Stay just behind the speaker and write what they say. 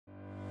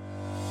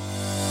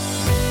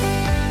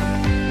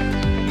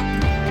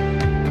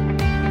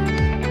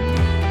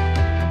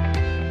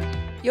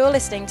You're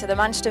listening to the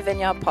Manchester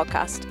Vineyard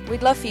podcast.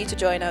 We'd love for you to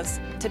join us.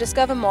 To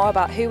discover more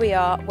about who we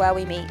are, where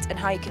we meet, and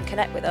how you can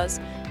connect with us,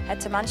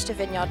 head to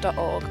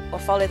manchestervineyard.org or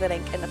follow the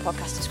link in the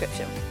podcast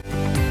description.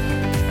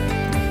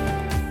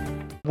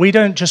 We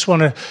don't just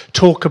want to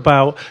talk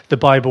about the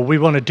Bible, we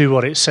want to do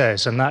what it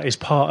says, and that is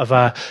part of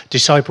our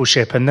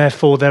discipleship. And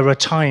therefore, there are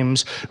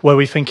times where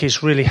we think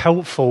it's really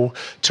helpful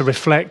to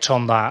reflect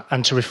on that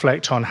and to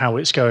reflect on how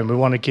it's going. We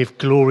want to give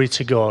glory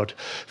to God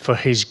for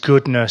his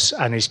goodness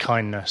and his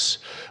kindness.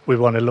 We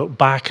want to look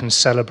back and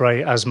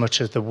celebrate as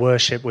much as the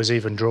worship was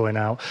even drawing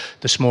out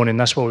this morning.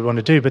 That's what we want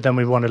to do. But then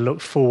we want to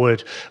look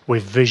forward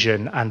with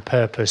vision and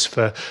purpose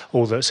for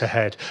all that's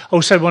ahead.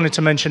 Also wanted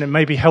to mention it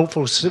may be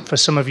helpful for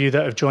some of you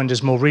that have joined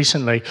us more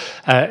recently.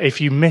 If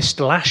you missed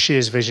last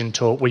year's Vision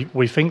Talk,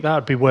 we think that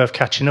would be worth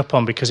catching up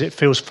on because it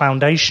feels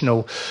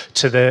foundational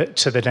to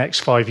the next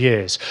 5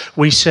 years.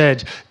 We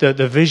said that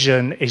the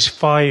vision is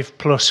 5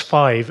 plus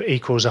 5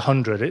 equals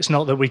 100. It's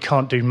not that we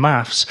can't do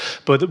maths,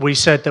 but that we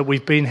said that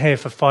we've been here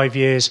for 5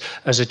 years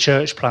as a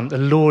church plant. The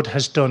Lord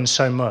has done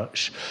so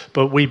much,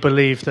 but we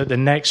believe that the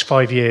next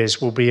 5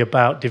 years will be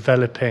about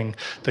developing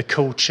the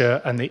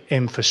culture and the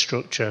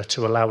infrastructure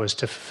to allow us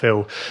to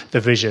fulfill the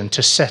vision,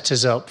 to set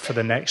us up for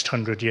the next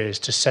 100 years,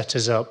 to set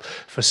us up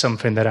for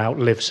something that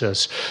outlives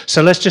us.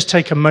 So let's just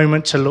take a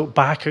moment to look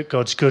back at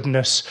God's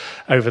goodness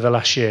over the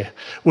last year.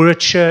 We're a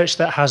church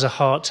that has a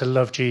heart to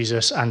love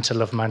Jesus and to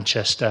love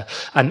Manchester.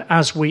 And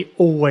as we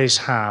always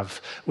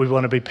have, we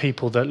want to be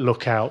people that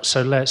look out.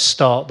 So let's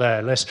start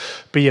there. Let's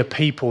be a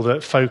people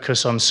that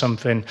focus on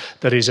something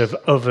that is of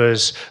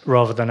others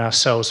rather than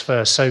ourselves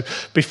first. So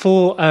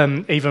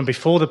even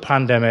before the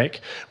pandemic,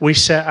 we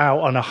set out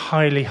on a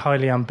highly,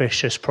 highly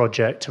ambitious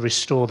project to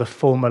restore the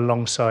former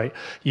Longside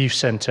Youth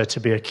Centre to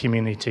be a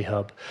community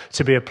hub,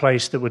 to be a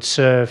place that would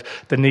serve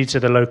the needs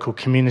of the local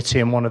community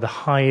in one of the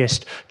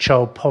highest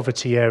child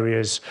poverty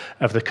areas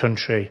of the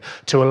country,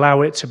 to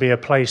allow it to be a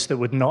place that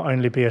would not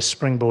only be a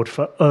springboard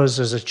for us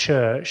as a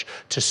church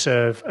to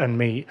serve and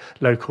meet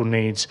local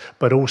needs,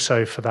 but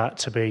also for that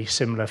to be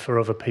similar for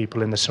other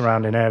people in the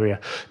surrounding area.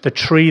 The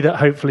tree that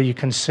hopefully you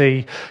can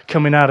see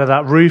coming out of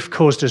that roof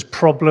caused us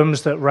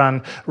problems that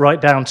ran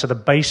right down to the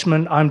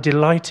basement. I'm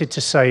delighted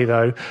to say,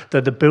 though,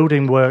 that the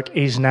building work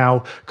is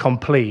now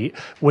complete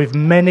with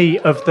many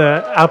of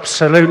the,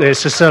 absolutely,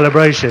 it's a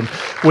celebration,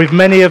 with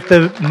many of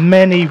the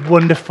many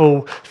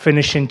wonderful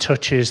finishing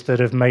touches that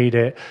have made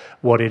it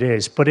what it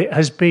is. But it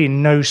has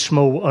been no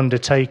small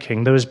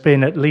undertaking. There has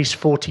been at least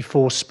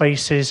 44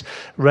 spaces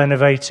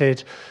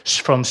renovated,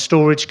 from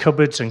storage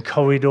cupboards and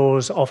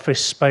corridors,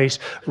 office space,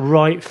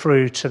 right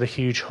through to the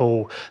huge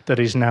hall that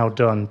is now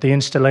done. The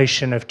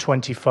installation of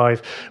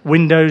 25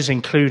 windows,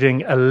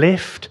 including a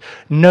lift.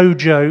 No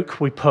joke,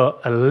 we put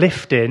a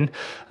lift in.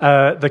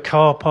 The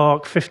car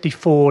park,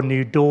 54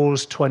 new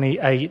doors,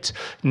 28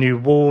 new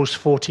walls,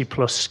 40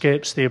 plus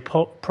skips, the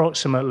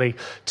approximately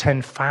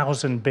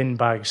 10,000 bin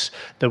bags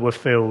that were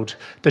filled,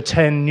 the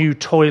 10 new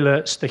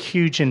toilets, the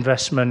huge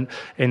investment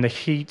in the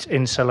heat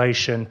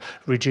insulation,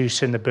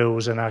 reducing the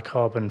bills and our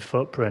carbon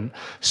footprint.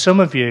 Some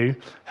of you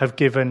have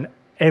given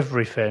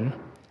everything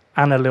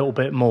and a little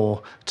bit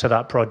more to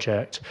that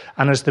project.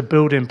 And as the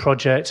building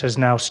project has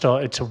now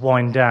started to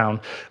wind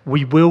down,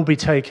 we will be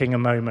taking a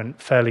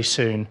moment fairly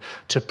soon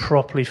to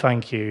properly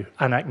thank you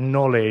and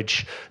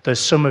acknowledge that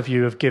some of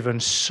you have given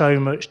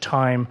so much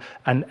time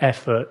and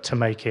effort to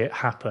make it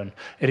happen.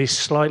 It is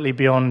slightly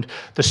beyond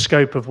the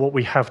scope of what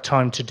we have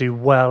time to do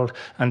well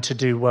and to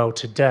do well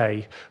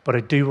today, but I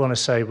do want to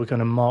say we're going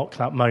to mark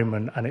that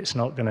moment and it's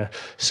not going to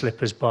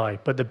slip us by.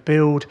 But the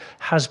build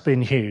has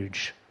been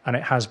huge. And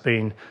it has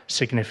been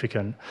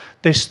significant.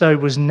 This, though,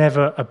 was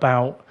never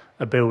about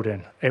a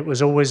building. It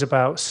was always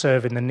about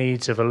serving the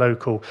needs of a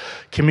local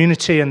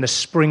community and the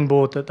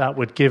springboard that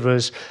would give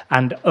us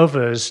and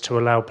others to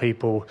allow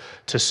people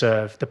to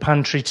serve. The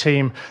pantry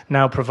team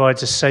now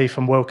provides a safe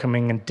and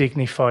welcoming and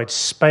dignified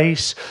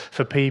space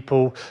for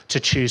people to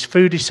choose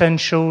food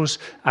essentials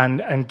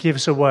and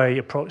gives away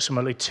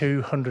approximately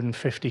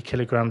 250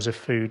 kilograms of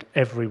food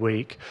every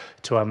week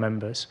to our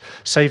members.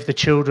 Save the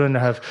Children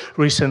have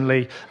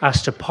recently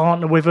asked to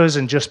partner with us,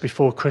 and just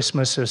before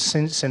Christmas has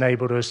since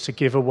enabled us to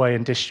give away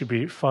and distribute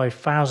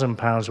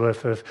 £5,000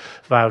 worth of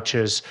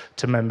vouchers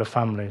to member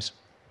families.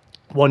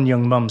 One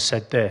young mum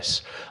said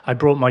this: I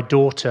thought my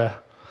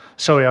daughter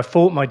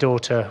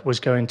was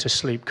going to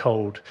sleep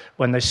cold.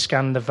 When they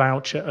scanned the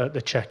voucher at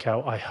the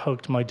checkout, I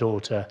hugged my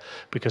daughter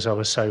because I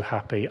was so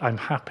happy. I'm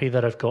happy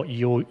that I've got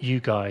you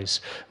guys.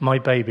 My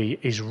baby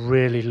is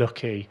really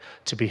lucky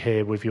to be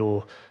here with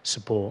your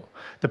support.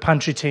 The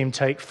pantry team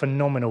take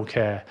phenomenal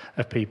care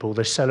of people.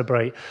 They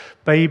celebrate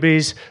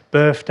babies,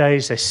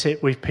 birthdays, they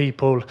sit with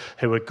people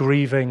who are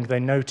grieving, they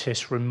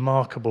notice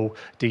remarkable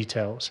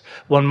details.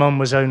 One mum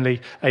was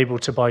only able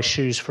to buy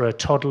shoes for her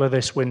toddler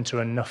this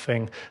winter and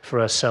nothing for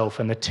herself,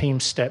 and the team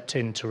stepped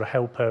in to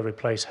help her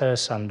replace her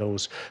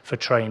sandals for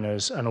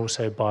trainers and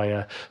also buy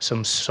her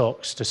some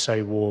socks to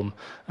stay warm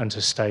and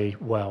to stay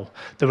well.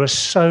 There are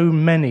so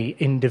many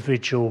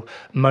individual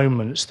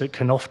moments that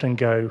can often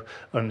go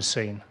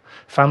unseen.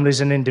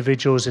 Families and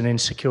individuals in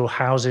insecure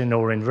housing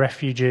or in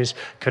refuges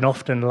can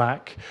often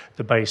lack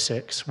the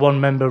basics.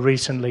 One member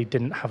recently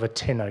didn't have a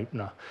tin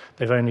opener.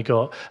 They've only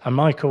got a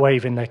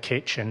microwave in their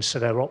kitchen, so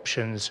their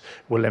options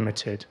were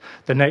limited.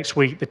 The next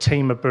week, the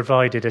team had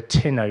provided a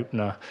tin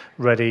opener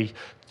ready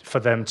for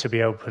them to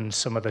be opened,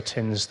 some of the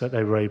tins that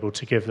they were able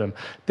to give them.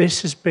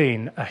 This has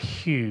been a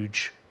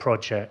huge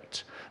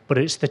project, but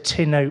it's the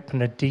tin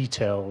opener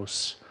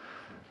details,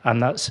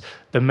 and that's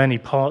the many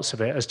parts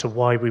of it as to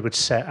why we would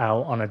set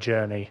out on a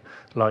journey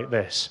like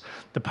this.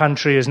 The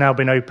pantry has now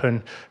been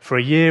open for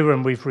a year,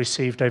 and we've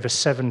received over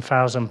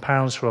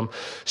 £7,000 from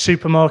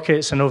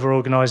supermarkets and other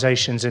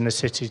organisations in the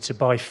city to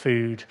buy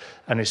food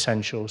and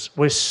essentials.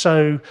 We're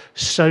so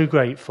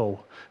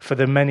grateful for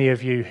the many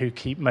of you who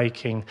keep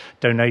making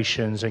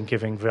donations and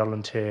giving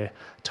volunteer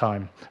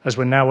time, as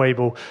we're now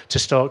able to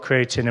start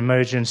creating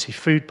emergency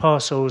food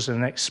parcels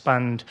and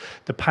expand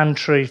the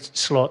pantry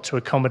slot to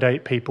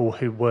accommodate people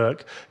who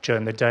work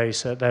during the day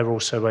so that they're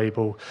also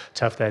able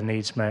to have their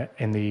needs met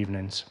in the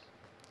evenings.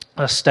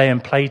 Our Stay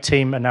and Play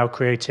team are now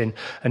creating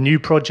a new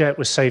project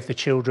with Save the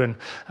Children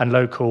and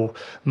local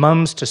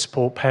mums to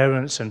support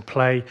parents and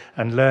play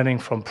and learning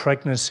from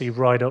pregnancy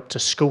right up to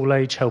school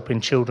age, helping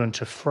children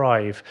to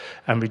thrive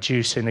and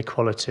reduce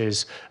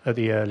inequalities at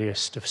the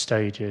earliest of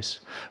stages.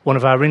 One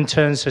of our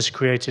interns has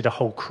created a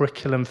whole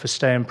curriculum for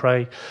Stay and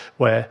Play,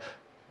 where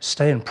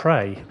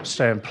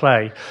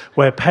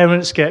where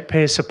parents get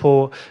peer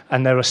support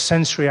and there are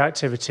sensory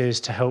activities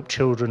to help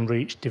children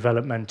reach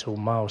developmental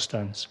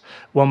milestones.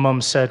 One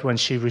mum said when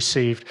she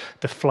received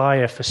the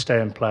flyer for Stay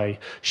and Play,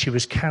 she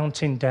was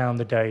counting down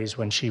the days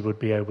when she would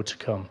be able to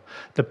come.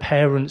 The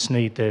parents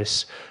need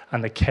this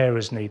and the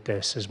carers need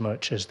this as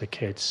much as the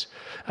kids.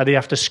 At the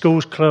After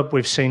Schools Club,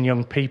 we've seen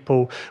young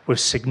people with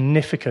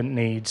significant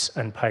needs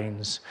and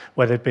pains,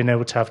 where they've been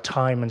able to have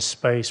time and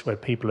space, where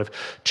people have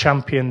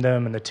championed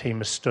them and the team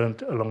has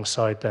stood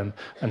alongside them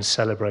and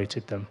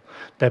celebrated them.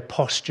 Their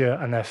posture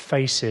and their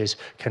faces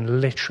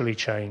can literally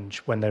change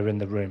when they're in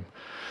the room.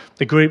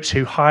 The groups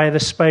who hire the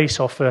space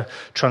offer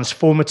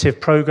transformative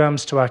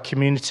programs to our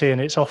community, and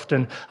it's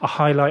often a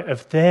highlight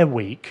of their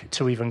week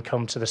to even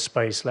come to the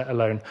space, let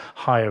alone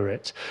hire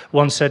it.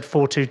 One said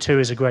 422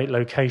 is a great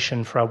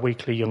location for our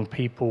weekly young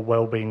people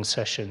wellbeing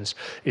sessions.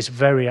 It's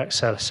very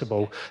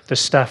accessible, the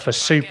staff are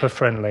super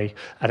friendly,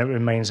 and it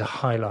remains a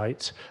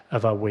highlight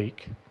of our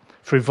week.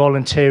 Through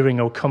volunteering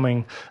or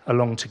coming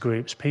along to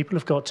groups, people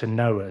have got to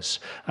know us,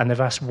 and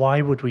they've asked,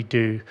 why would we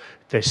do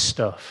this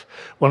stuff?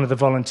 One of the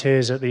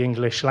volunteers at the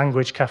English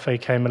Language Cafe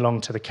came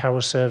along to the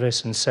carol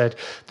service and said,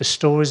 the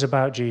stories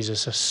about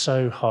Jesus are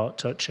so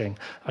heart-touching.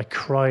 I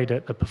cried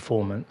at the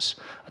performance.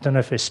 I don't know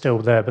if it's still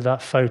there, but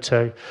that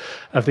photo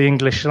of the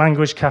English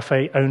Language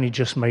Cafe only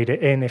just made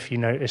it in, if you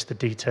notice the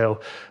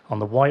detail on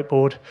the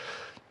whiteboard.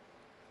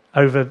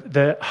 Over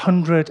the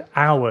 100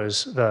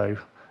 hours, though,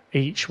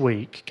 each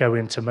week go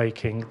into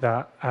making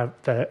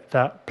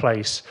that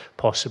place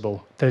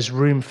possible. There's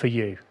room for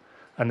you,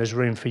 and there's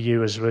room for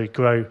you as we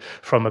grow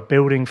from a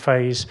building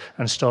phase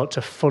and start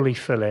to fully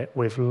fill it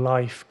with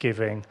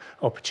life-giving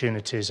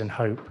opportunities and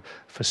hope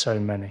for so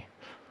many.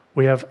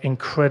 We have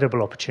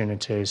incredible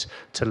opportunities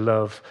to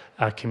love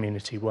our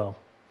community well.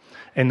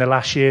 In the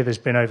last year, there's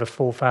been over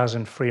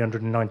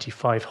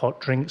 4,395 hot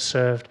drinks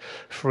served,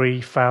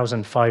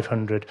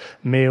 3,500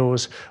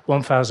 meals,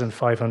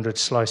 1,500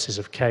 slices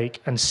of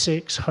cake, and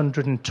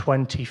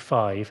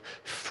 625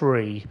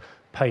 free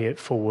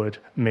pay-it-forward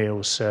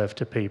meals served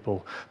to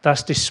people.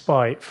 That's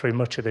despite, through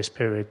much of this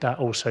period, that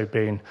also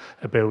being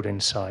a building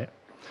site.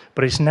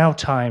 But it's now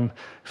time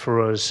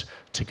for us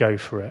to go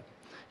for it.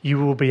 You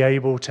will be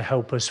able to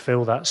help us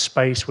fill that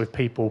space with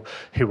people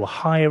who will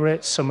hire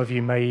it. Some of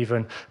you may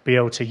even be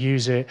able to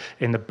use it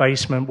in the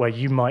basement where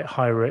you might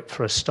hire it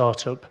for a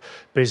startup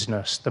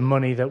business. The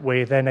money that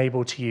we're then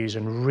able to use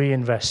and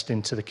reinvest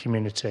into the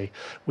community.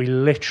 We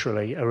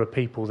literally are a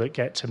people that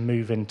get to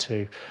move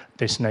into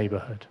this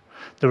neighbourhood.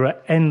 There are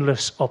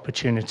endless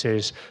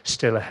opportunities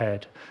still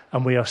ahead,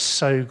 and we are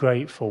so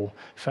grateful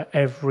for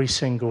every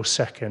single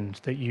second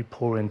that you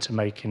pour into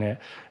making it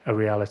a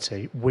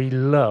reality. We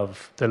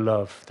love the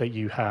love that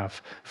you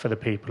have for the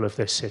people of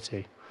this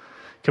city.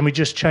 Can we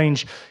just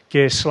change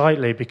gears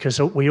slightly, because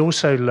we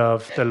also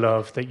love the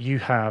love that you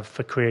have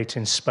for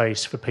creating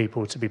space for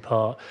people to be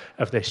part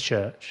of this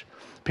church.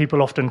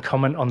 People often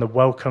comment on the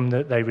welcome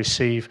that they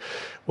receive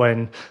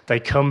when they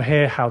come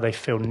here, how they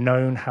feel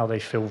known, how they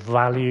feel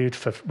valued.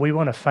 We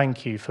want to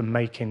thank you for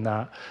making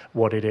that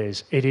what it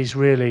is. It is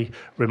really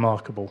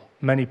remarkable.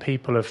 Many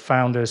people have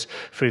found us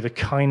through the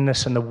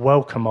kindness and the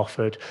welcome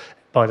offered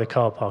by the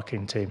car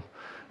parking team.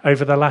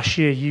 Over the last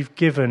year, you've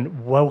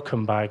given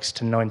welcome bags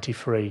to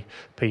 93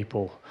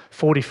 people.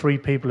 43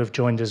 people have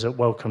joined us at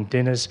welcome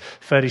dinners.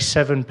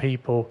 37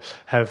 people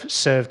have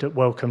served at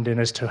welcome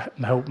dinners to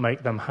help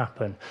make them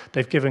happen.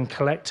 They've given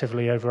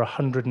collectively over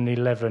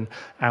 111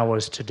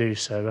 hours to do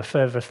so. A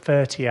further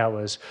 30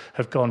 hours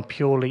have gone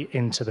purely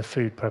into the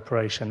food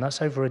preparation.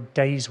 That's over a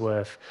day's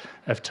worth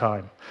of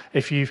time.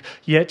 If you've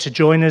yet to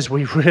join us,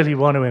 we really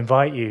want to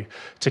invite you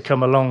to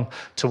come along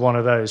to one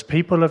of those.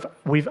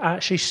 We've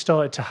actually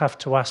started to have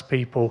to ask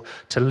people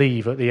to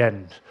leave at the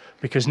end,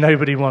 because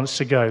nobody wants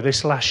to go.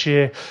 This last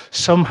year,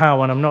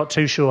 somehow, and I'm not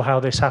too sure how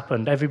this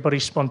happened, everybody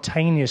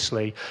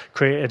spontaneously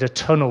created a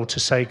tunnel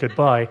to say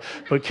goodbye,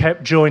 but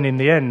kept joining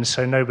the end,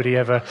 so nobody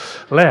ever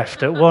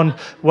left. At one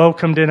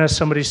welcome dinner,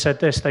 somebody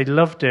said this: they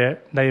loved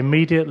it. They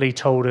immediately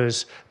told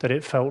us that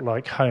it felt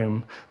like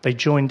home. They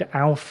joined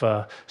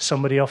Alpha.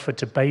 Somebody offered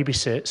to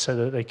babysit so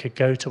that they could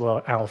go to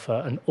our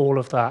Alpha, and all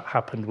of that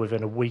happened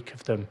within a week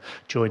of them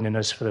joining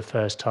us for the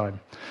first time.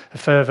 A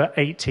further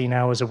 18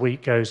 hours a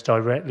week goes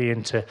directly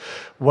into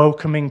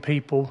welcoming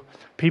people.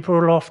 People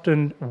are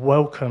often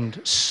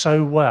welcomed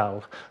so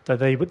well that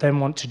they would then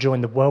want to join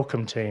the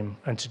welcome team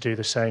and to do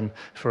the same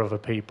for other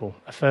people.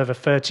 A further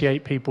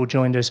 38 people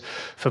joined us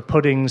for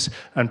puddings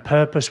and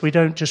purpose. We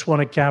don't just want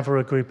to gather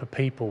a group of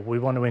people. We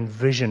want to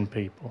envision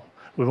people.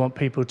 We want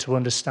people to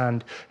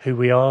understand who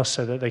we are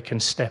so that they can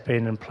step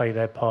in and play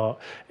their part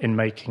in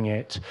making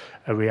it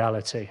a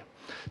reality.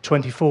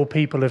 24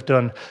 people have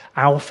done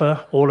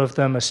Alpha. All of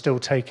them are still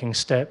taking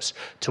steps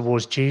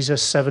towards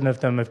Jesus. 7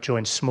 of them have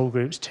joined small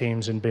groups,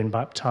 teams, and been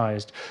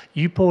baptized.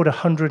 You poured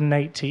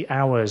 180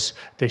 hours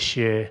this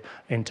year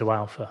into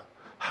Alpha.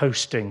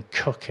 Hosting,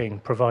 cooking,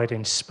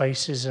 providing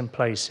spaces and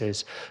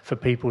places for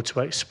people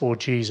to explore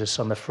Jesus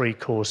on the free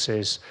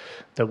courses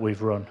that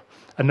we've run.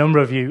 A number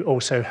of you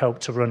also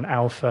helped to run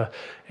Alpha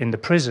in the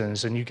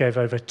prisons, and you gave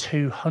over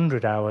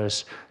 200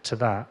 hours to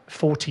that.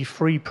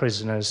 43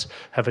 prisoners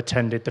have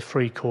attended the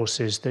free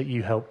courses that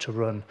you helped to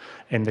run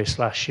in this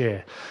last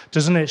year.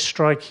 Doesn't it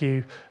strike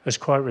you as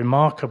quite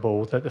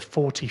remarkable that the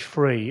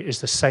 43 is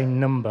the same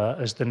number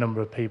as the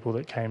number of people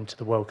that came to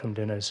the welcome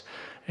dinners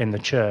in the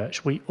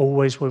church? We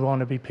want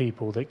to be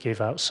people that give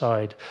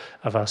outside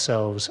of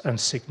ourselves, and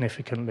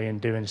significantly in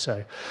doing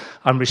so.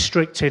 I'm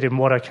restricted in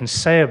what I can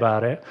say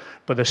about it,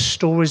 but the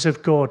stories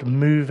of God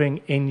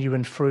moving in you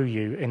and through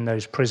you in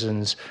those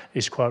prisons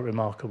is quite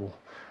remarkable.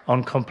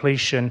 On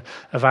completion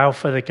of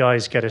Alpha, the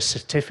guys get a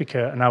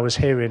certificate, and I was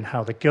hearing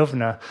how the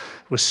governor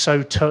was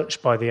so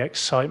touched by the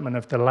excitement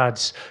of the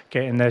lads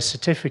getting their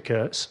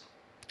certificates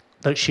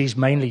that she's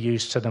mainly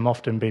used to them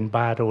often being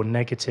bad or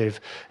negative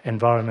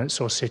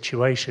environments or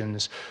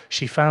situations.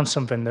 She found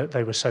something that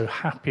they were so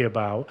happy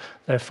about.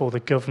 Therefore, the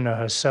governor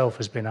herself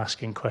has been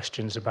asking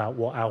questions about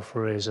what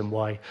Alpha is and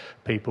why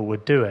people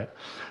would do it.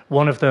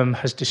 One of them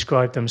has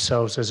described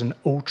themselves as an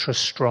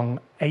ultra-strong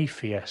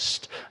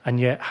atheist, and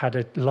yet had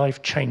a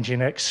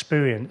life-changing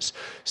experience,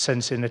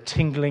 sensing a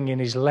tingling in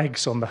his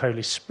legs on the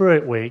Holy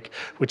Spirit week,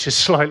 which has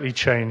slightly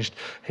changed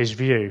his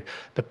view.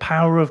 The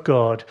power of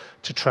God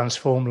to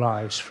transform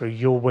lives through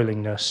your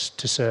willingness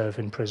to serve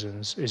in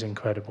prisons is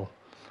incredible.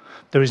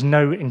 There is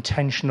no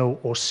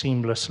intentional or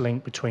seamless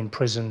link between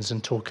prisons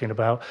and talking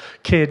about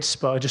kids,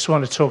 but I just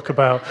want to talk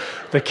about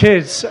the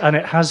kids, and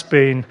it has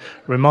been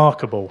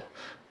remarkable.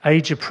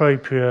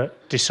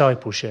 Age-appropriate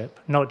discipleship,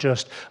 not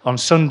just on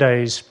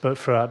Sundays, but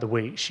throughout the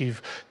weeks.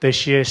 You've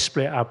this year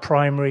split our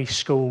primary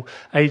school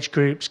age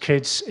groups,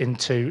 kids,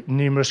 into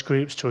numerous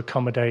groups to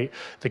accommodate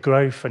the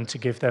growth and to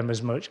give them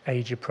as much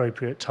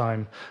age-appropriate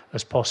time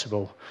as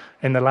possible.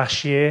 In the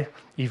last year,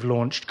 you've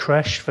launched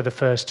Creche for the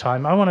first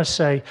time. I want to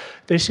say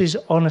this is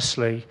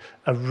honestly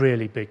a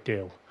really big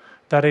deal.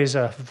 That is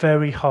a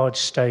very hard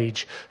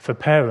stage for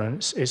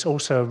parents. It's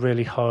also a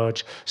really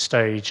hard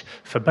stage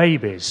for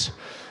babies,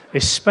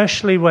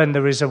 especially when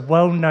there is a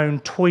well-known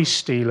toy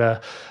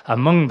stealer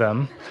among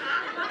them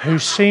who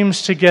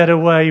seems to get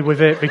away with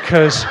it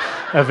because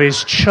of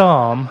his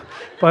charm.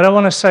 But I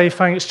want to say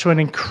thanks to an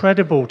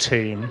incredible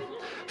team,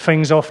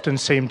 things often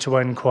seem to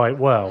end quite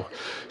well.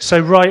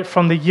 So right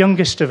from the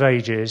youngest of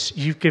ages,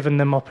 you've given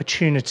them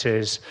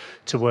opportunities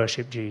to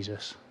worship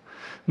Jesus.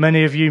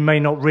 Many of you may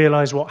not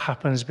realize what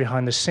happens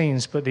behind the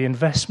scenes, but the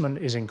investment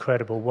is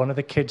incredible. One of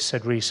the kids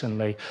said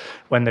recently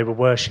when they were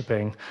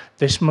worshiping,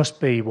 this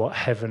must be what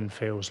heaven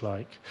feels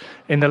like.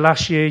 In the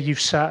last year, you've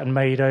sat and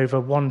made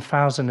over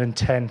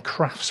 1,010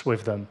 crafts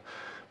with them,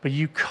 but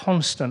you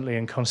constantly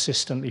and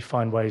consistently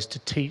find ways to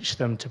teach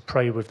them, to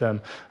pray with them,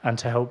 and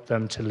to help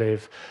them to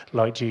live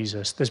like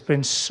Jesus. There's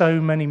been so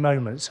many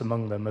moments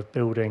among them of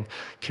building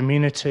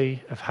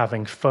community, of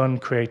having fun,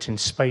 creating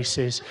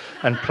spaces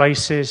and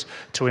places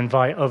to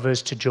invite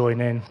others to join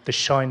in. The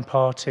Shine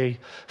Party,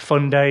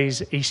 fun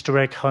days, Easter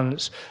egg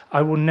hunts.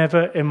 I will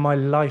never in my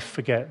life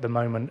forget the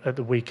moment at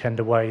the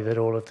weekend away that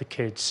all of the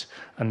kids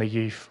and the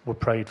youth were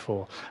prayed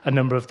for. A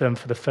number of them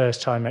for the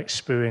first time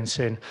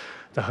experiencing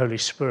the Holy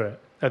Spirit.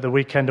 At the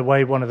weekend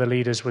away, one of the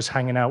leaders was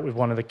hanging out with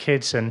one of the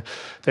kids, and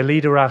the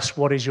leader asked,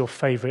 "What is your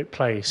favourite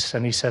place?"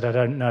 And he said, "I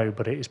don't know,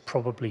 but it is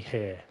probably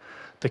here."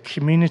 The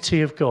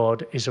community of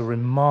God is a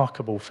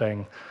remarkable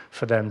thing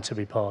for them to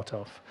be part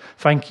of.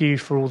 Thank you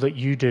for all that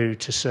you do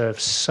to serve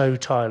so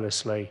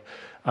tirelessly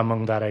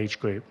among that age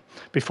group.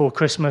 Before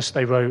Christmas,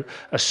 they wrote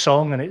a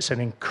song, and it's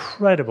an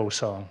incredible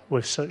song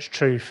with such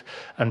truth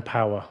and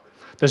power.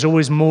 There's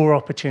always more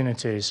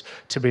opportunities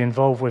to be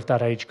involved with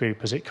that age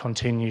group as it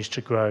continues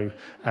to grow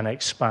and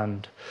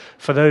expand.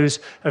 For those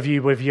of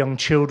you with young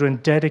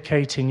children,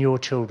 dedicating your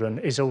children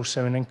is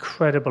also an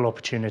incredible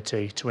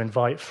opportunity to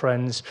invite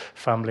friends,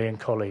 family, and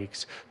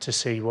colleagues to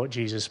see what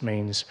Jesus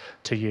means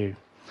to you.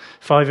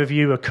 5 of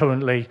you are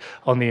currently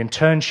on the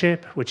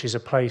internship, which is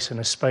a place and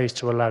a space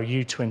to allow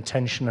you to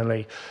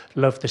intentionally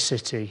love the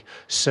city,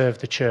 serve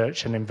the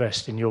church, and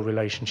invest in your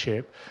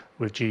relationship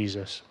with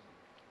Jesus.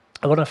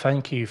 I want to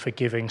thank you for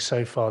giving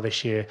so far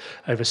this year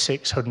over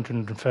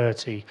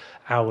 630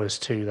 hours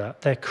to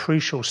that. They're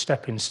crucial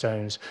stepping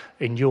stones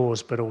in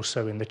yours, but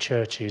also in the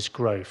church's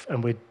growth,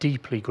 and we're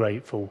deeply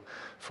grateful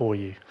for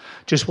you.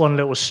 Just one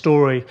little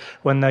story: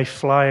 when they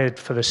flyered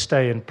for the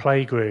Stay and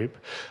Play group,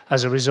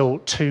 as a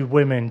result, 2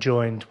 women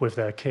joined with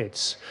their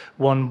kids.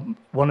 One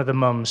of the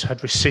mums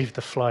had received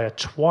the flyer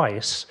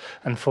twice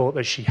and thought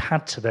that she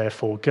had to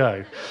therefore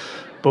go.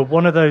 But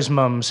one of those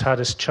mums had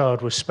a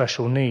child with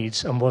special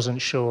needs and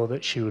wasn't sure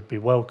that she would be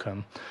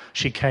welcome.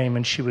 She came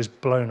and she was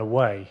blown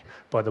away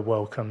by the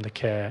welcome, the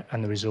care,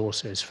 and the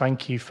resources.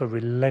 Thank you for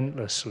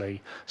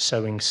relentlessly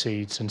sowing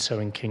seeds and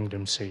sowing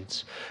kingdom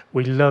seeds.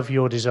 We love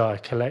your desire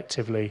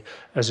collectively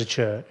as a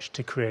church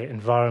to create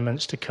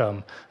environments to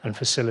come and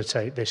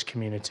facilitate this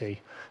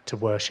community to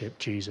worship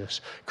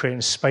Jesus, creating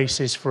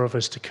spaces for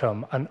others to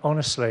come. And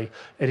honestly,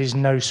 it is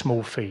no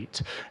small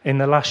feat. In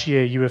the last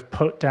year, you have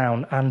put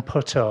down and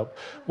put up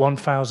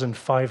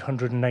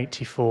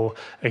 1,584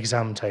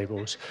 exam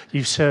tables.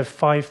 You've served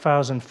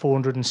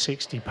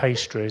 5,460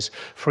 pastries,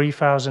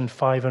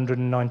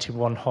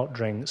 3,591 hot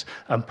drinks,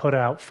 and put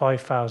out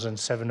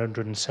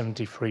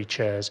 5,773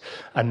 chairs,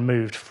 and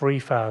moved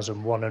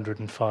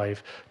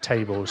 3,105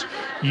 tables.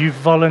 You've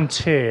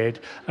volunteered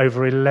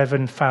over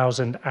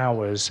 11,000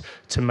 hours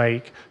to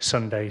make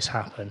Sundays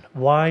happen.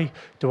 Why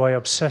do I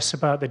obsess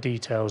about the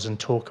details and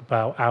talk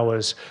about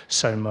hours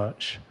so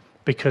much?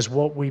 Because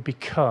what we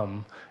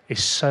become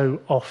is so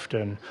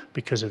often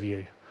because of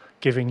you,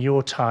 giving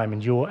your time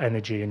and your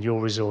energy and your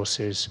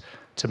resources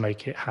to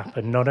make it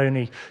happen. Not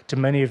only do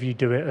many of you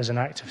do it as an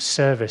act of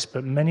service,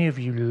 but many of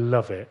you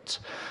love it.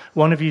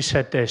 One of you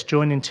said this: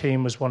 joining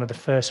team was one of the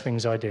first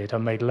things I did. I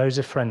made loads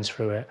of friends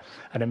through it,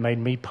 and it made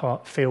me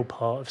feel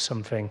part of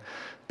something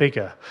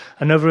bigger.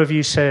 Another of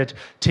you said,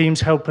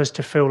 teams help us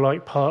to feel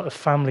like part of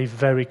family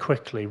very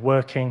quickly.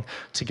 Working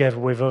together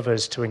with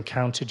others to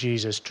encounter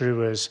Jesus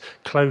drew us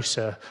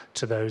closer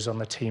to those on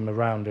the team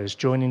around us.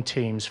 Joining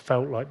teams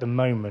felt like the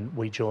moment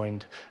we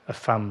joined a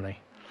family.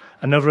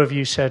 Another of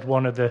you said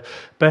one of the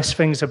best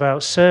things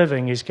about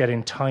serving is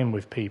getting time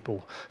with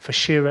people. For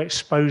sheer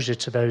exposure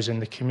to those in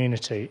the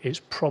community,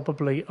 it's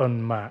probably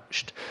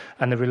unmatched.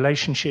 And the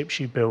relationships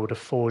you build are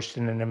forged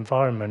in an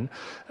environment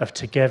of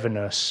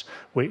togetherness,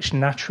 which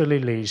naturally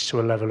leads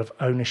to a level of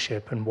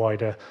ownership and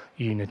wider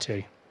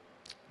unity.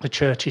 The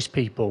church's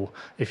people,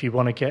 if you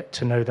want to get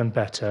to know them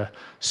better,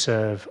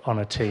 serve on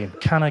a team.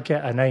 Can I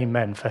get an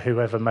amen for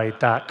whoever made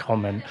that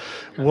comment?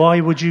 Why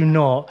would you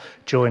not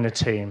join a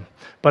team?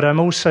 But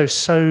I'm also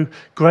so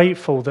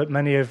grateful that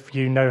many of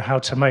you know how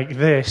to make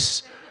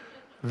this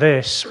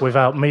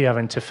without me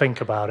having to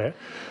think about it.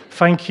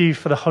 Thank you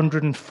for the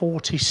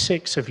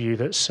 146 of you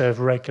that serve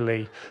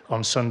regularly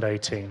on Sunday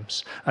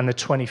teams, and the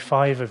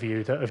 25 of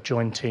you that have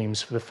joined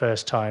teams for the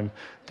first time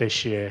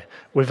this year.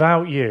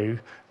 Without you,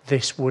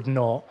 this would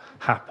not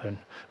happen.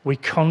 We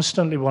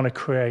constantly want to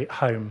create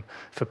home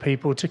for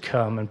people to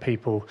come and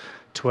people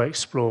to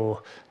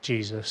explore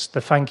Jesus. The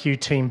thank you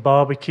team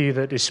barbecue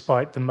that,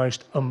 despite the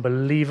most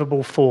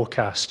unbelievable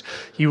forecast,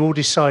 you all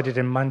decided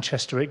in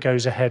Manchester it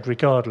goes ahead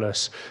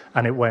regardless,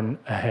 and it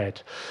went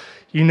ahead.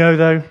 You know,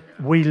 though,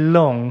 we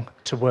long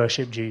to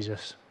worship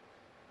Jesus.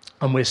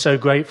 And we're so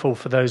grateful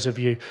for those of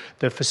you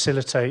that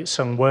facilitate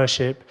sung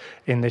worship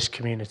in this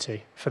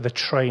community, for the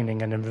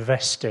training and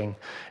investing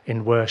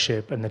in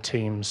worship and the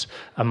teams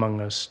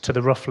among us, to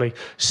the roughly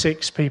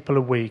 6 people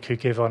a week who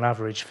give on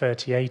average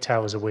 38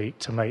 hours a week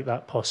to make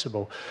that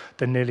possible,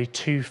 the nearly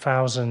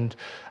 2,000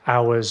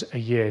 hours a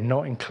year,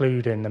 not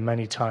including the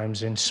many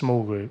times in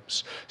small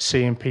groups.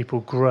 Seeing people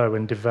grow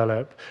and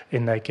develop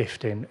in their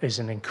gifting is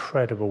an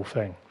incredible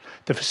thing.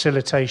 The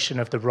facilitation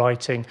of the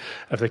writing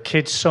of the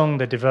kids' song,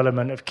 the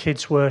development of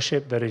kids'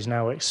 worship that is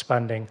now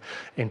expanding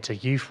into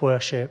youth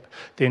worship,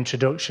 the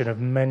introduction of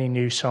many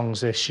new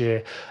songs this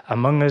year.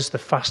 Among us, the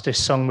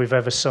fastest song we've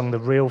ever sung, The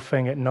Real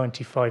Thing, at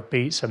 95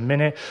 beats a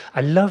minute.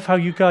 I love how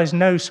you guys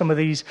know some of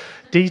these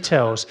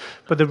details,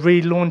 but the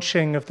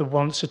relaunching of the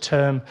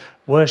once-a-term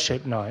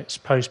worship nights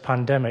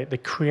post-pandemic, the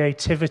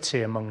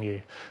creativity among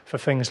you for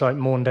things like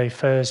Maundy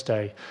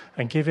Thursday,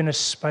 and giving us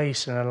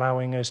space and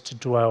allowing us to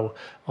dwell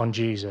on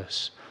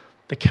Jesus.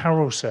 the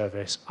carol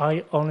service.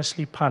 I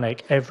honestly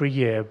panic every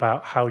year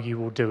about how you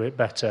will do it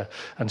better,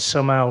 and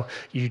somehow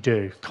you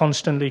do.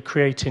 Constantly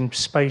creating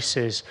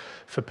spaces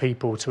for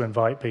people to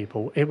invite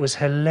people. It was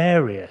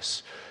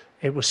hilarious.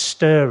 It was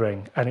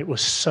stirring, and it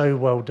was so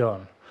well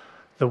done.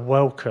 The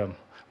welcome.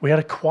 We had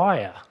a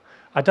choir.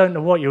 I don't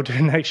know what you'll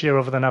do next year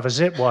other than have a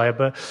zip wire,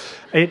 but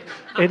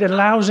it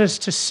allows us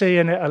to see,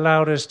 and it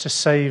allowed us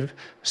to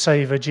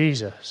savour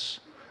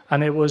Jesus.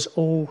 And it was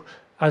all,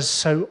 as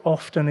so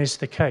often is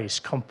the case,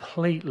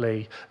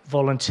 completely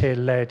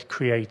volunteer-led,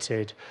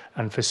 created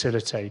and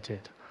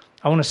facilitated.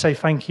 I want to say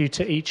thank you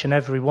to each and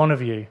every one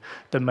of you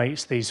that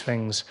makes these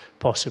things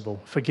possible,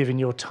 for giving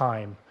your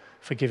time,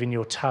 for giving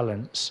your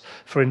talents,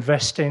 for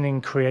investing in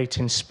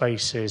creating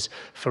spaces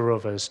for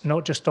others,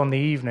 not just on the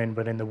evening,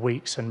 but in the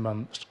weeks and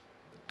months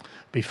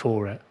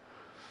before it.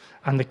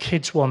 And the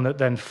kids one that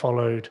then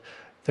followed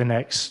the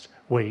next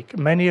week.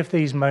 Many of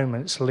these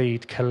moments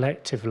lead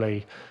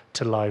collectively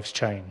to lives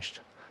changed.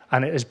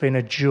 And it has been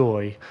a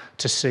joy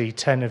to see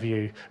 10 of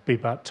you be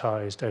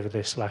baptized over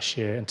this last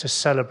year and to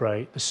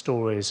celebrate the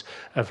stories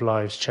of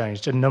lives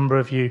changed. A number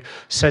of you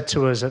said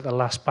to us at the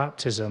last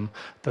baptism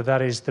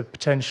that is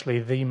potentially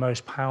the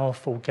most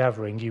powerful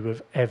gathering you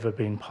have ever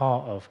been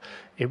part of.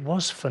 It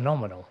was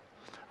phenomenal.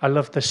 I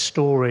love the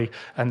story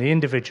and the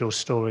individual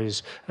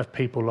stories of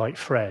people like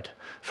Fred.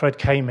 Fred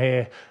came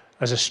here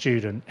as a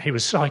student. He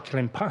was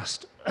cycling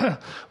past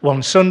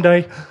one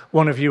Sunday.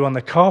 One of you on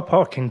the car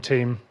parking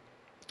team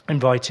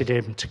invited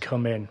him to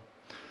come in.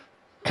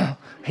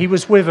 He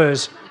was with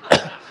us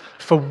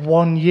for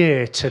 1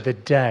 year to the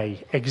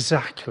day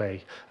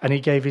exactly, and he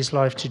gave his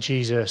life to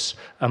Jesus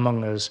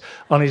among us.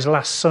 On his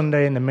last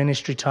Sunday in the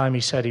ministry time,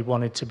 he said he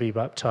wanted to be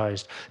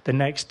baptized. The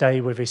next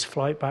day, with his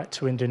flight back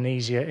to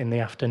Indonesia in the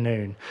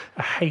afternoon,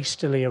 a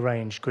hastily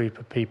arranged group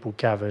of people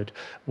gathered,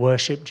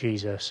 worshipped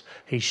Jesus,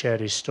 he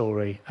shared his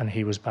story, and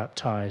he was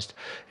baptized.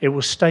 It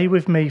will stay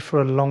with me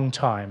for a long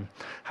time,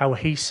 how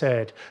he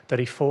said that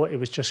he thought it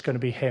was just going to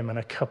be him and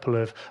a couple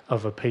of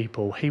other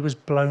people. He was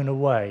blown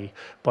away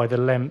by the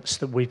lengths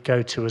that we'd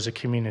go to as a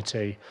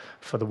community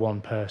for the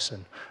one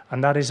person.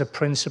 And that is a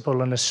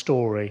principle and a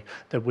story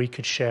that we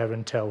could share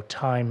and tell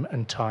time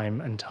and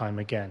time and time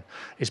again.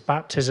 It's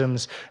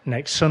baptisms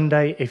next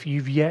Sunday. If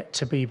you've yet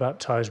to be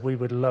baptized, we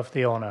would love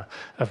the honor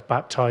of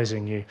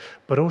baptizing you.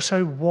 But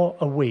also, what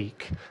a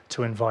week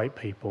to invite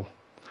people.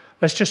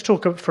 Let's just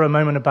talk for a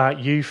moment about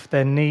youth.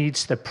 Their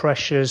needs, their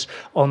pressures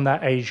on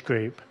that age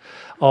group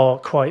are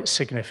quite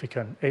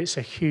significant. It's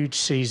a huge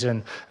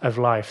season of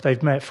life.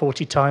 They've met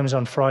 40 times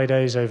on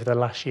Fridays over the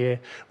last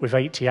year, with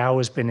 80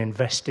 hours been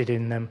invested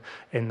in them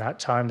in that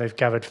time. They've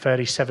gathered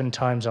 37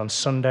 times on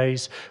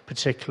Sundays,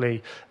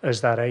 particularly as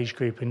that age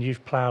group, and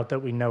you've ploughed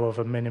that we know of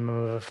a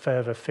minimum of a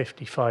further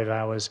 55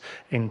 hours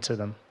into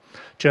them.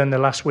 During the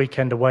last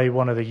weekend away,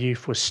 one of the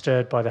youth was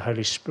stirred by the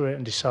Holy Spirit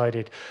and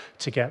decided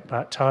to get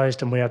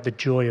baptized, and we had the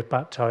joy of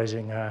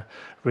baptizing her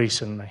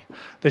recently.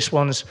 This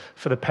one's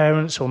for the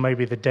parents or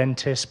maybe the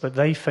dentist, but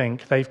they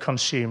think they've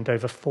consumed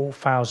over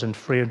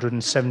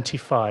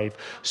 4,375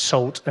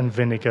 salt and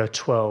vinegar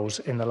twirls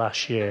in the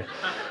last year.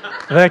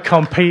 They're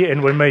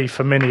competing with me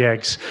for mini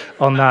eggs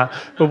on that.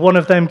 But one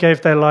of them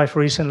gave their life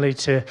recently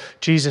to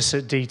Jesus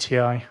at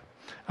DTI.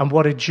 And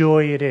what a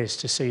joy it is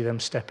to see them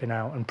stepping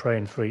out and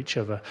praying for each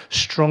other.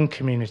 Strong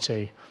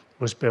community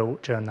was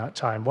built during that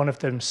time. One of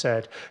them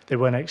said they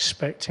weren't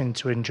expecting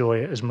to enjoy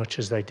it as much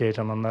as they did,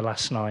 and on the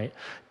last night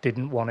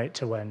didn't want it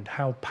to end.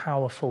 How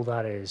powerful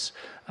that is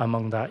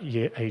among that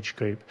age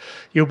group.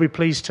 You'll be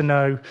pleased to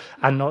know,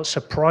 and not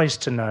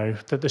surprised to know,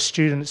 that the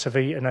students have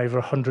eaten over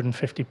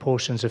 150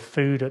 portions of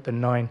food at the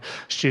 9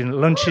 student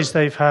lunches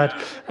they've had.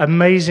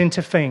 Amazing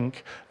to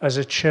think, as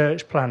a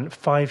church plant,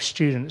 5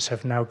 students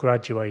have now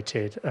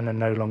graduated and are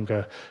no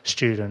longer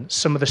students.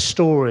 Some of the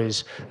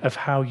stories of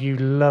how you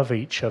love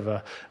each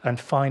other and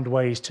find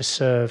ways to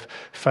serve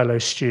fellow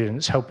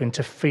students, helping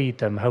to feed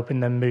them, helping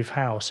them move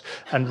house,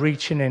 and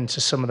reaching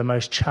into some of the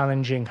most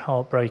challenging,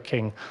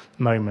 heartbreaking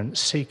moments,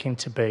 seeking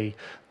to be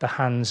the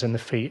hands and the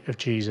feet of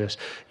Jesus.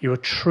 You are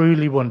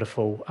truly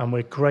wonderful, and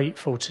we're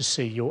grateful to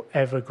see your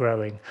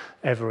ever-growing,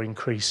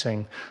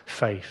 ever-increasing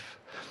faith.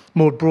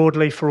 More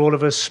broadly, for all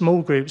of us,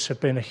 small groups have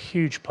been a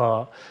huge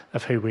part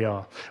of who we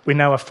are. We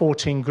now have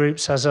 14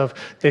 groups as of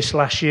this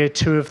last year.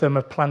 2 of them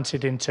are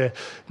planted into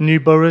new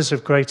boroughs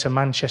of Greater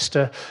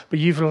Manchester. But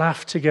you've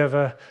laughed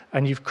together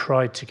and you've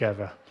cried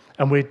together.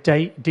 And we're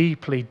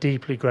deeply,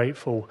 deeply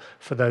grateful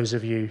for those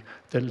of you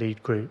that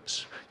lead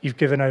groups. You've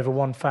given over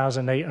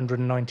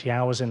 1,890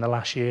 hours in the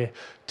last year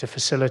to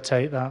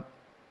facilitate that.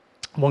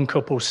 One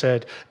couple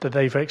said that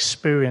they've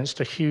experienced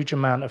a huge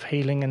amount of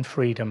healing and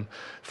freedom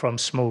from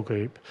small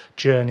group,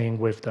 journeying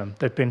with them.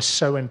 They've been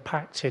so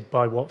impacted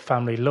by what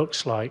family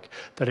looks like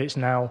that it's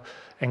now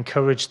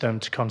encouraged them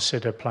to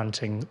consider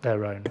planting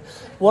their own.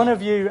 One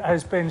of you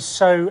has been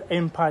so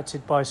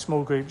impacted by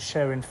small groups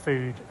sharing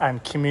food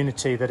and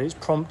community that it's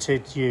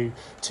prompted you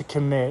to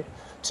commit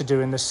to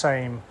doing the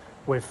same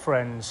with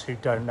friends who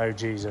don't know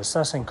Jesus.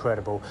 That's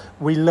incredible.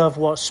 We love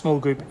what small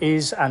group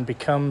is and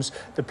becomes,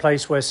 the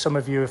place where some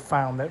of you have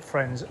found that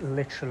friends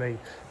literally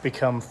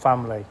become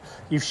family.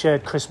 You've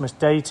shared Christmas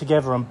Day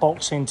together and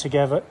Boxing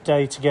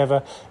Day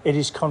together. It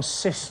is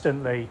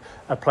consistently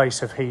a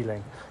place of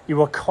healing. You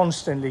are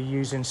constantly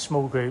using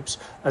small groups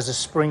as a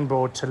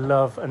springboard to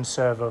love and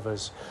serve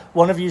others.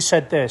 One of you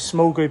said this: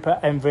 small group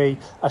at MV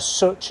are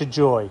such a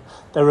joy.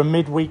 They're a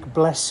midweek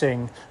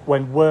blessing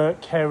when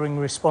work, caring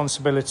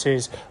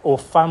responsibilities or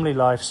family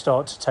life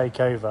start to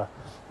take over.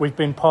 We've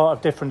been part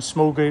of different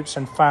small groups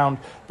and found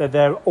that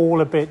they're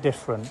all a bit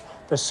different.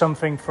 There's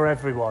something for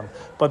everyone,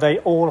 but they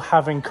all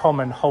have in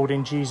common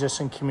holding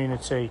Jesus and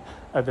community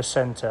at the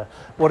centre.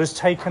 What has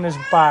taken us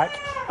back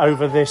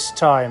over this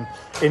time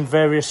in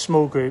various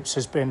small groups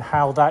has been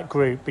how that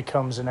group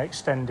becomes an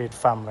extended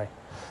family.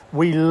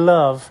 We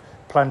love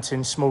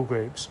planting small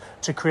groups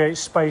to create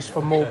space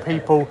for more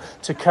people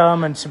to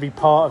come and to be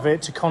part of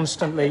it, to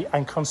constantly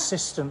and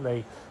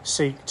consistently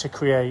seek to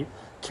create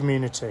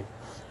community.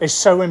 It's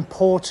so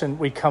important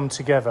we come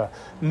together.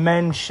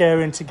 Men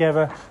sharing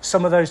together.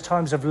 Some of those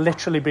times have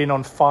literally been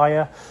on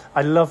fire.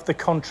 I love the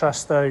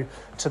contrast, though,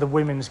 to the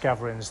women's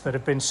gatherings that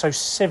have been so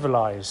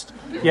civilised,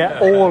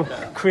 yet all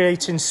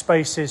creating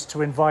spaces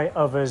to invite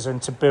others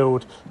and to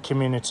build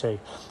community.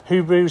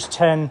 Hebrews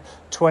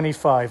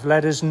 10:25.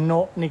 Let us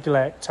not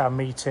neglect our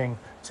meeting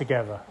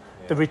together.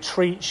 The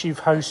retreats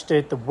you've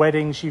hosted, the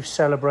weddings you've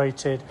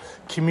celebrated,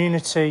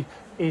 community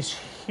is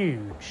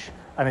huge.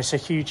 And it's a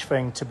huge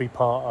thing to be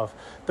part of.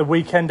 The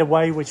weekend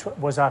away, which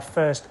was our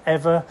first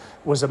ever,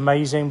 was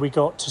amazing. We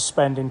got to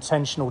spend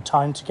intentional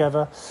time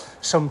together.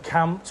 Some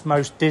camped,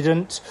 most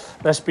didn't.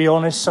 Let's be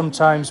honest,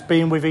 sometimes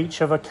being with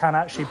each other can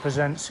actually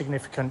present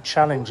significant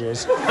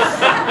challenges.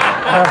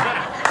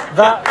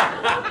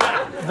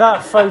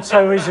 That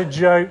photo is a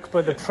joke,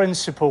 but the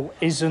principle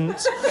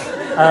isn't.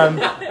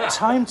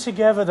 Time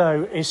together,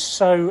 though, is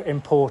so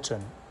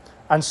important.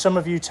 And some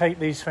of you take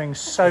these things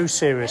so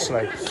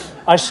seriously.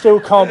 I still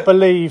can't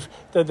believe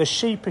that the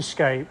sheep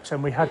escaped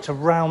and we had to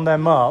round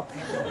them up,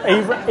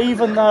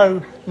 even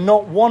though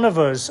not one of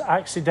us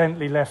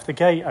accidentally left the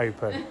gate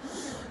open.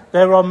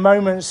 There are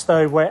moments,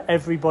 though, where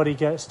everybody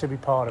gets to be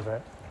part of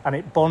it, and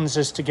it bonds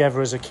us together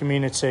as a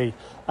community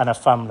and a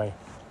family.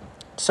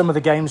 Some of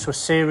the games were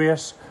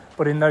serious,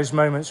 but in those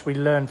moments we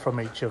learn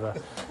from each other,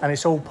 and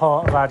it's all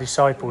part of our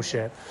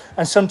discipleship.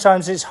 And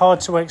sometimes it's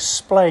hard to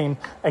explain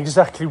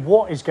exactly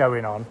what is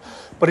going on,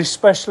 but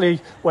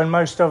especially when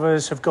most of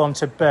us have gone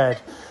to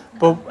bed.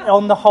 But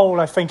on the whole,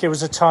 I think it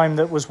was a time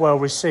that was well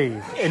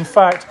received. In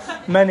fact,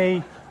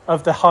 many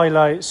of the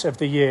highlights of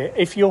the year,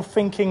 if you're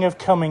thinking of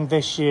coming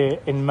this year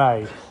in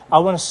May, I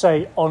want to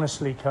say,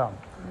 honestly, come.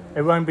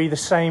 It won't be the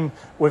same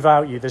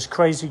without you. There's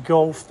crazy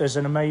golf, there's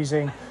an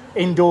amazing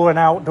indoor and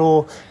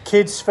outdoor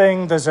kids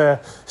thing, there's a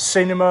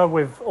cinema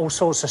with all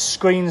sorts of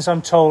screens,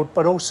 I'm told,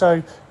 but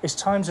also it's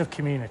times of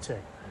community.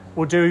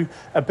 We'll do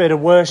a bit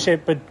of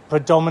worship, but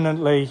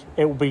predominantly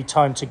it will be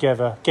time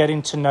together,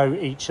 getting to know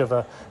each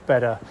other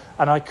better.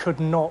 And I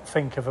could not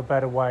think of a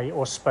better way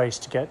or space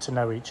to get to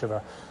know each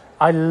other.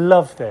 I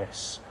love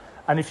this.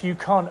 And if you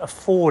can't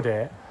afford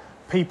it,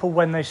 people,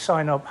 when they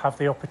sign up, have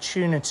the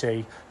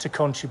opportunity to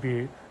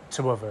contribute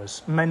to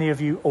others. Many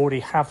of you already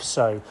have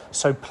so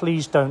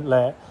please don't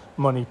let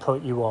money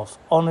put you off.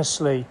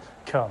 Honestly,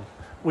 come.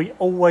 We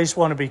always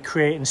want to be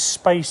creating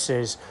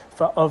spaces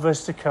for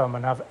others to come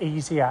and have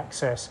easy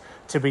access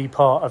to be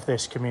part of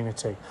this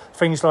community.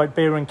 Things like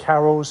beer and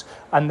carols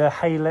and the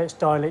hey, let's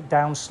dial it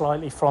down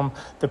slightly from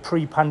the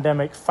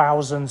pre-pandemic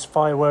thousands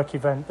firework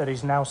event that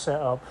is now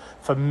set up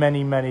for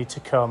many, many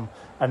to come,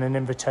 and an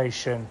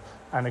invitation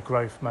and a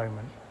growth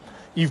moment.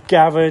 You've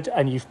gathered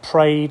and you've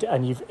prayed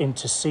and you've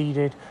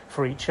interceded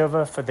for each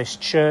other, for this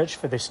church,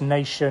 for this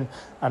nation,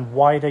 and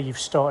wider. You've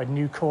started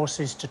new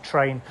courses to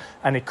train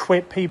and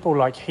equip people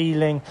like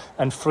healing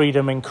and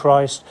freedom in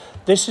Christ.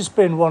 This has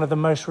been one of the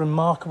most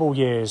remarkable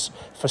years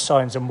for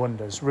Signs and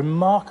Wonders.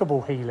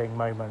 Remarkable healing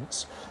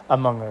moments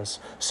among us.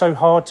 So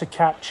hard to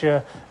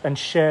capture and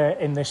share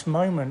in this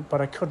moment,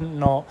 but I couldn't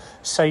not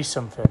say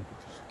something.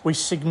 We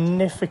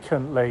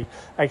significantly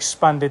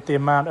expanded the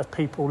amount of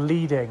people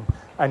leading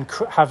and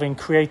having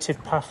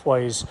creative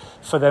pathways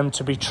for them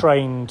to be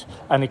trained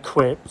and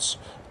equipped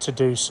to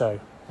do so.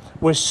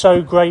 We're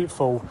so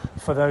grateful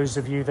for those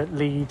of you that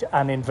lead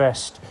and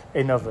invest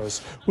in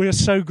others. We are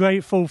so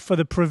grateful for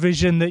the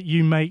provision that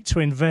you make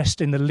to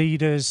invest in the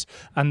leaders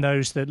and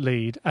those that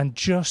lead, and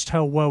just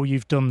how well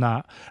you've done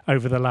that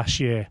over the last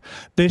year.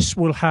 This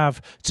will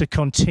have to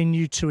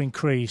continue to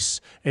increase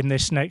in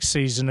this next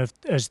season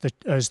as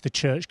the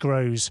church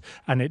grows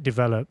and it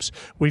develops.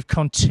 We've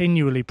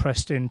continually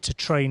pressed into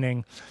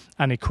training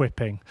and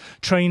equipping.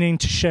 Training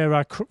to share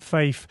our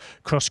faith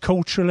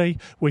cross-culturally.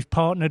 We've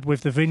partnered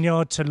with the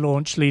Vineyard to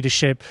launch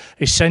Leadership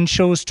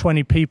Essentials.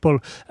 20 people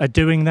are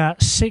doing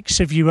that. 6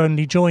 of you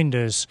only joined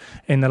us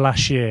in the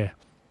last year.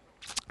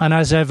 And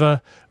as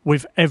ever,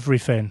 with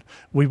everything,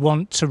 we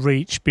want to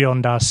reach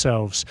beyond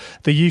ourselves.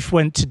 The youth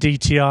went to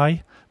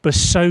DTI, but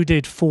so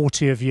did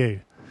 40 of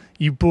you.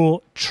 You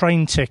bought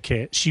train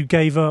tickets. You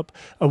gave up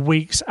a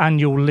week's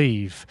annual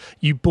leave.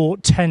 You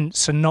bought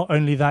tents, and not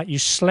only that, you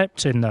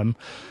slept in them.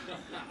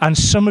 And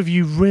some of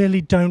you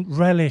really don't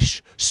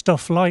relish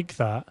stuff like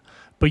that,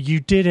 but you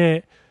did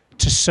it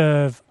to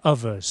serve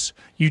others.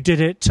 You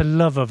did it to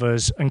love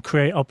others and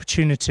create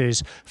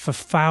opportunities for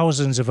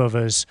thousands of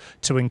others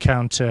to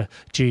encounter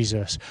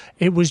Jesus.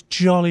 It was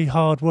jolly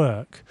hard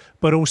work,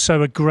 but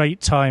also a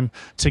great time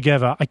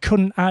together. I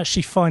couldn't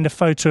actually find a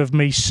photo of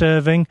me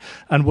serving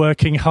and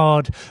working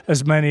hard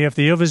as many of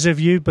the others of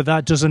you, but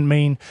that doesn't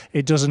mean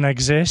it doesn't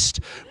exist.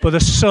 But the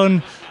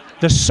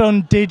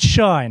sun did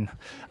shine.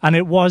 And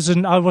I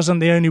wasn't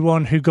the only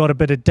one who got a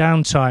bit of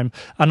downtime.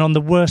 And on the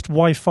worst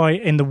Wi-Fi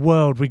in the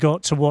world, we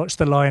got to watch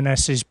the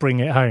Lionesses bring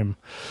it home.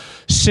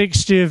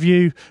 60 of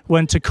you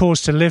went to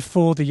Cause to Live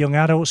For, the Young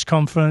Adults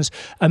Conference.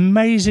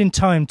 Amazing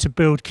time to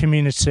build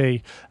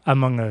community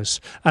among us.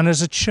 And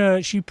as a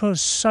church, you put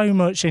so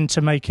much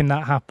into making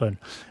that happen.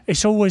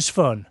 It's always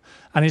fun.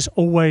 And it's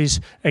always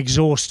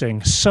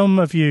exhausting. Some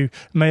of you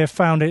may have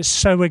found it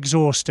so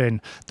exhausting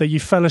that you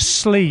fell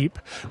asleep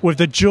with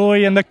the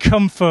joy and the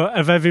comfort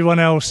of everyone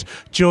else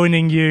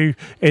joining you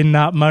in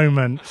that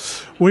moment.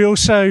 We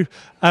also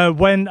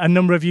when a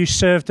number of you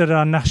served at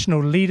our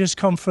National Leaders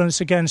Conference,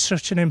 again,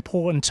 such an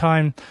important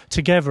time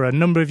together. A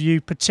number of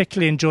you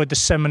particularly enjoyed the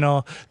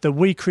seminar that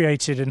we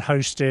created and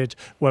hosted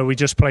where we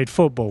just played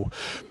football.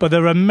 But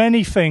there are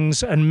many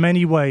things and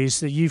many ways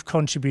that you've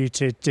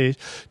contributed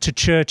to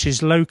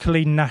churches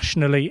locally,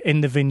 nationally,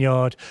 in the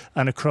Vineyard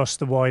and across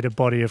the wider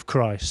body of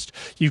Christ.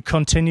 You've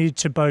continued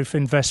to both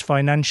invest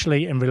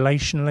financially and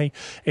relationally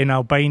in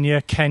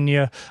Albania,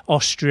 Kenya,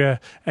 Austria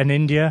and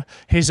India.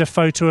 Here's a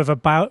photo of a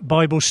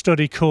Bible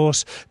study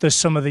course that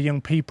some of the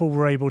young people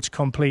were able to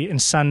complete in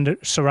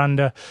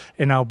Saranda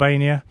in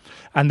Albania,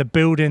 and the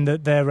building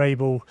that they're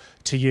able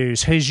to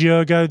use. Here's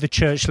Jurgo, the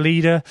church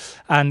leader,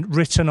 and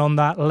written on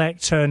that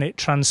lectern it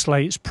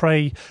translates,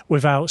 "Pray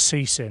without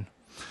ceasing."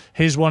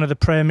 Here's one of the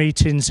prayer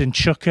meetings in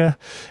Chuka.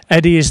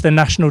 Eddie is the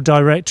National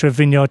Director of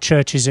Vineyard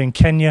Churches in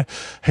Kenya,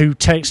 who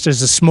texted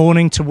us this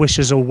morning to wish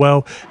us all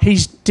well.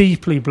 He's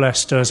deeply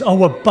blessed us. Oh,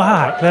 we're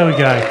back. There we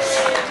go.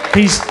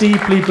 He's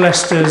deeply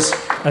blessed us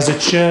as a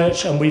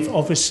church, and we've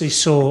obviously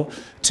sought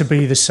to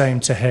be the same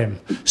to him.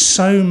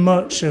 So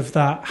much of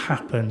that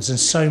happens, and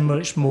so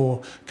much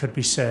more could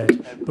be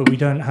said, but we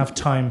don't have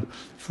time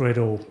for it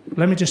all.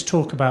 Let me just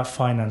talk about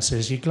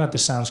finances. You're glad the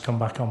sound's come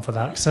back on for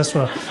that, because that's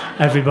what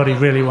everybody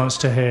really wants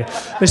to hear.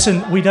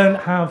 Listen, we don't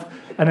have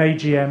an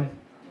AGM,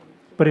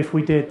 but if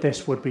we did,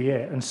 this would be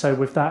it. And so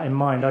with that in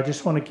mind, I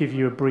just want to give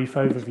you a brief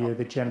overview of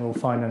the general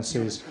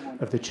finances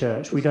of the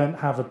church. We don't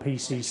have a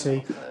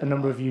PCC. A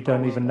number of you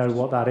don't even know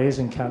what that is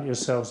and count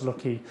yourselves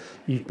lucky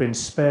you've been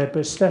spared.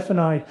 But Steph and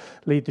I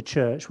lead the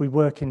church. We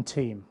work in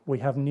team. We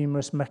have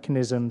numerous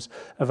mechanisms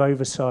of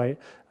oversight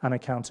and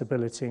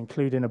accountability,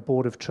 including a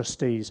board of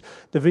trustees.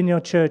 The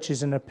Vineyard Church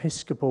is an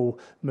Episcopal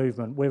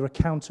movement. We're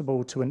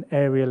accountable to an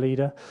area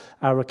leader.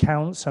 Our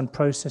accounts and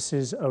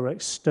processes are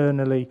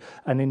externally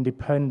and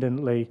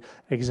independently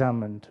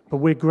examined. But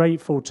we're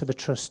grateful to the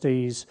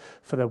trustees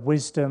for their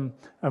wisdom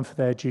and for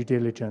their due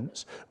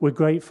diligence. We're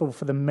grateful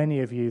for the many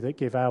of you that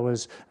give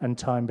hours and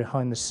time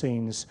behind the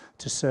scenes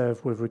to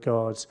serve with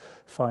regards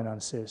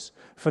finances.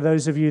 For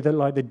those of you that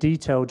like the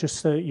detail,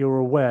 just so that you're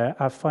aware,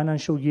 our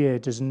financial year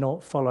does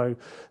not follow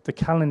the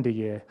calendar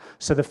year.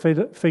 So the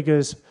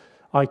figures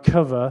I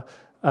cover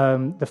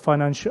the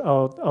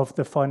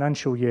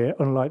financial year,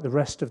 unlike the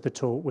rest of the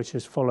talk, which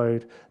has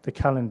followed the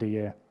calendar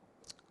year.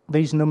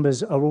 These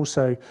numbers are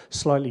also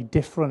slightly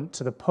different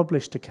to the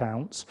published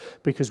accounts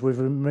because we've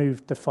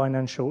removed the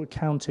financial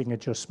accounting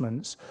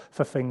adjustments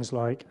for things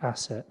like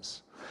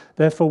assets.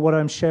 Therefore, what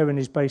I'm sharing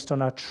is based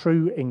on our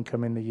true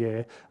income in the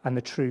year and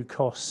the true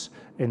costs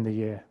in the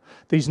year.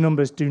 These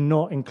numbers do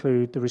not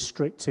include the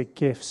restricted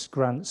gifts,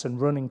 grants and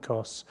running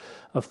costs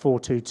of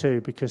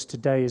 422 because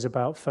today is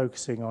about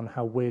focusing on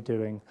how we're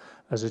doing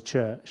as a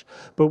church.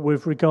 But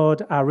with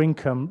regard our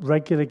income,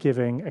 regular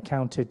giving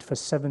accounted for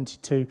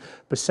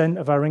 72%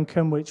 of our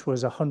income, which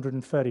was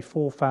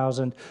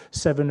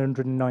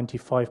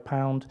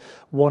 £134,795.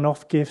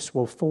 One-off gifts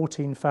were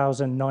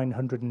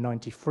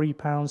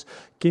 £14,993.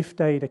 Gift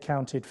aid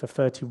accounted for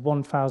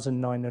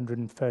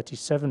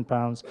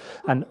 £31,937,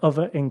 and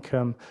other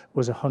income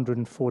was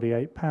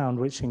 £148,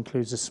 which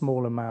includes a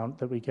small amount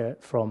that we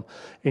get from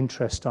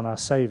interest on our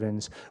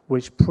savings,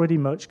 which pretty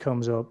much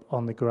comes up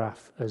on the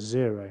graph as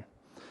zero.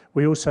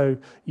 We also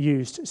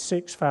used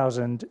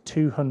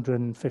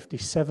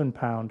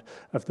 £6,257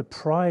 of the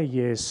prior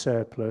year's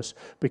surplus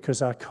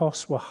because our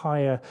costs were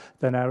higher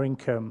than our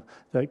income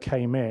that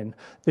came in.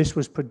 This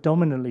was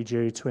predominantly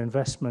due to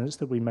investments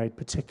that we made,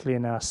 particularly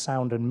in our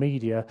sound and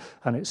media,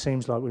 and it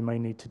seems like we may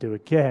need to do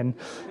again,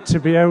 to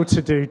be able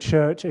to do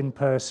church in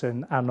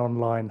person and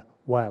online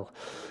well.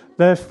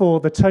 Therefore,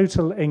 the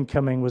total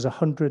incoming was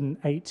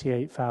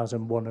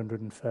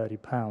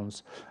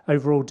 £188,130.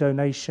 Overall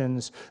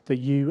donations that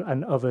you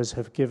and others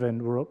have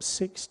given were up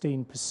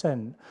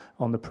 16%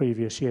 on the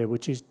previous year,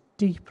 which is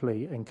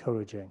deeply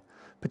encouraging.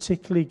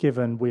 particularly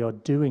given we are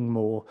doing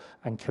more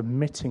and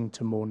committing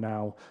to more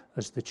now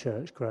as the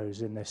church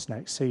grows in this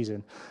next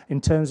season. In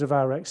terms of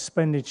our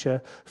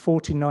expenditure,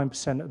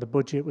 49% of the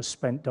budget was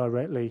spent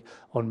directly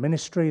on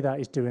ministry. That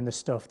is doing the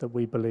stuff that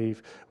we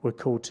believe we're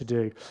called to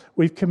do.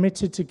 We've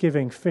committed to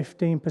giving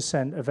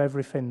 15% of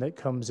everything that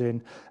comes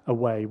in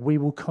away. We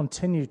will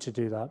continue to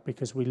do that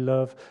because we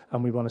love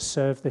and we want to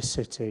serve this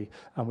city,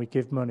 and we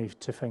give money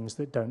to things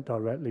that don't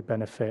directly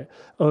benefit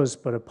us,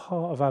 but are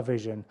part of our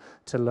vision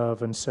to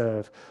love and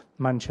serve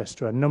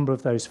Manchester. A number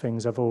of those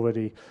things I've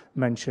already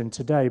mentioned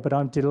today, but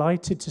I'm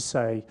delighted to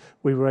say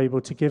we were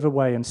able to give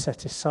away and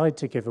set aside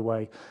to give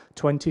away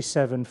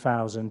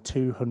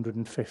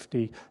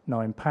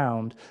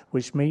 £27,259,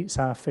 which meets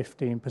our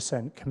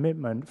 15%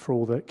 commitment for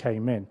all that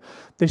came in.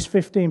 This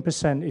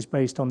 15% is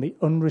based on the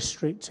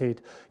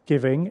unrestricted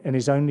giving and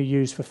is only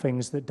used for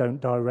things that don't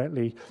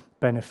directly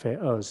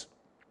benefit us.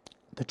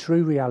 The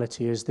true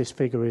reality is this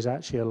figure is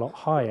actually a lot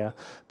higher,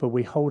 but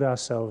we hold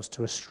ourselves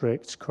to a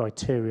strict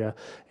criteria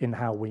in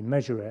how we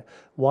measure it.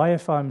 Why,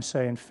 if I'm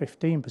saying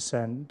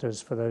 15%,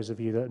 does, for those of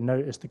you that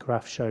noticed the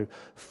graph, show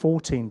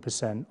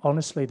 14%?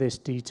 Honestly, this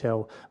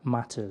detail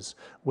matters.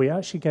 We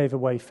actually gave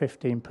away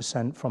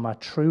 15% from our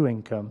true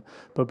income,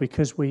 but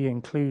because we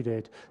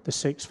included the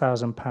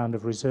 £6,000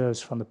 of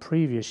reserves from the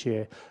previous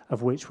year,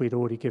 of which we'd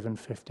already given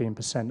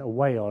 15%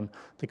 away on,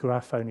 the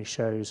graph only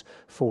shows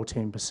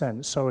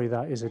 14%. Sorry,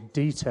 that is a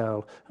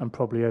detail and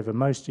probably over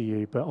most of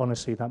you, but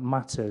honestly that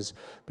matters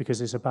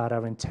because it's about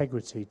our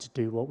integrity to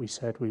do what we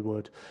said we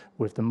would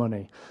with the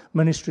money.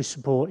 Ministry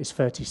support is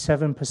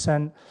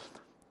 37%.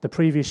 The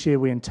previous year,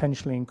 we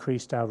intentionally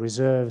increased our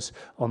reserves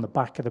on the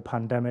back of the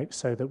pandemic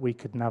so that we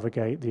could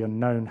navigate the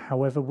unknown.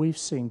 However, we've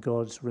seen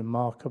God's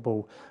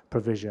remarkable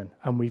provision,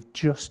 and we've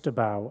just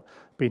about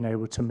been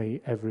able to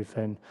meet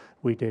everything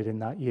we did in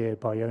that year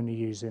by only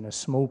using a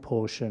small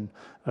portion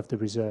of the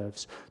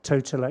reserves.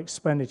 Total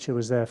expenditure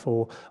was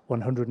therefore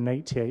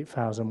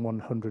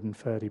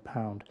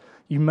 £188,130.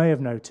 You may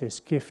have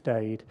noticed gift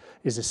aid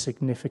is a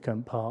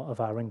significant part of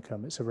our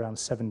income. It's around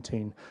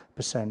 17%.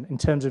 In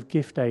terms of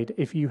gift aid,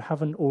 if you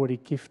haven't already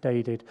gift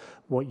aided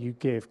what you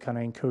give, can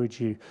I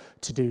encourage you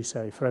to do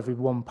so? For every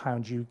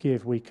 £1 you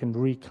give, we can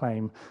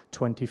reclaim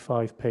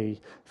 25p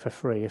for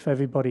free. If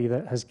everybody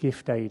that has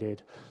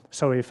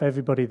if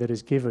everybody that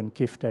is given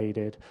gift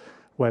aided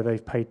where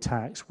they've paid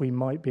tax, we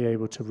might be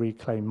able to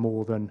reclaim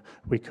more than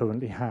we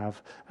currently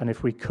have. And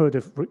if we could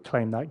have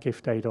reclaimed that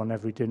gift aid on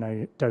every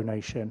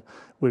donation,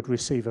 we'd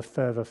receive a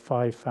further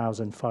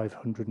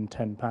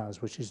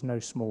 £5,510, which is no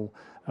small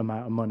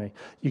amount of money.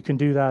 You can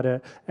do that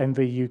at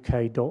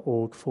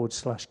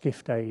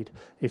mvuk.org/gift aid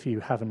if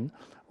you haven't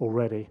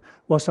already.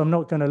 Whilst I'm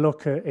not going to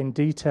look at in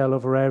detail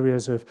other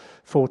areas of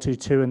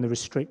 422 and the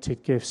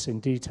restricted gifts in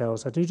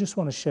details, I do just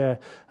want to share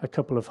a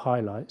couple of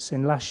highlights.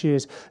 In last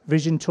year's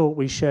Vision Talk,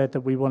 we shared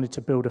that we wanted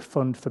to build a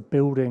fund for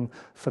building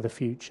for the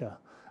future.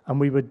 And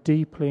we were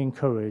deeply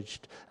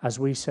encouraged, as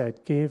we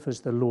said, give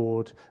as the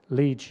Lord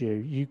leads you.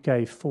 You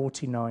gave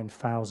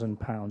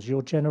 £49,000.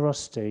 Your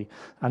generosity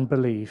and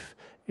belief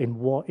in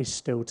what is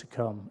still to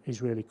come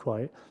is really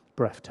quite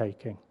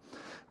breathtaking.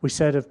 We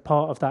said as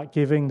part of that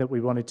giving that we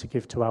wanted to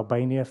give to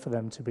Albania for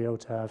them to be able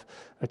to have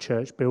a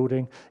church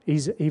building.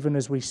 Even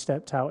as we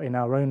stepped out in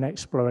our own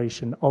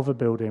exploration of a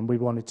building, we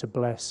wanted to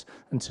bless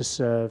and to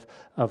serve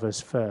others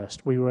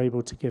first. We were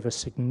able to give a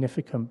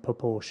significant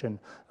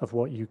proportion of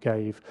what you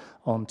gave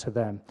onto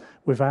them.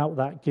 Without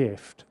that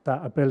gift,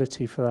 that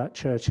ability for that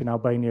church in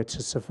Albania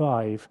to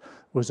survive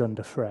was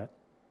under threat.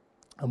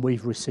 And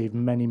we've received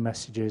many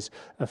messages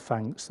of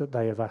thanks that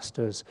they have asked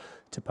us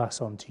to pass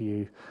on to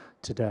you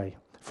today.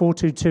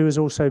 422 has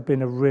also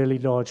been a really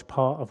large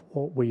part of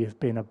what we have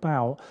been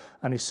about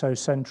and is so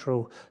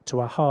central to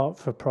our heart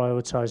for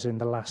prioritising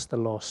the last, the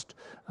lost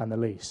and the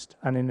least.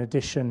 And in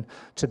addition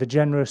to the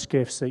generous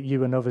gifts that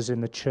you and others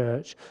in the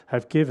church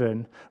have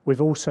given,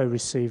 we've also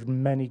received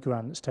many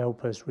grants to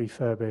help us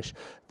refurbish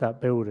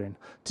that building.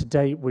 To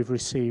date, we've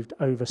received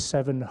over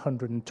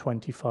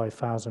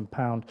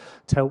 £725,000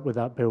 to help with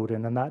that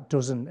building, and that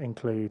doesn't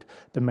include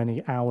the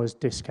many hours,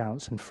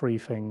 discounts and free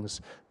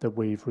things that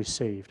we've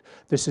received.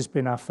 This has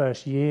been our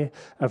first year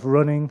of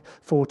running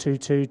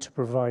 422 to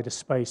provide a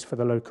space for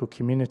the local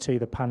community,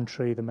 the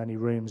pantry, the many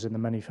rooms and the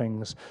many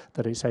things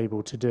that it's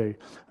able to do.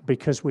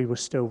 Because we were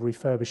still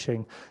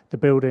refurbishing the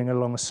building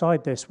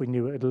alongside this, we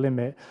knew it would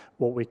limit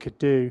what we could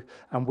do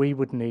and we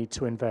would need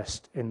to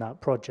invest in that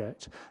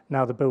project.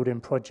 Now the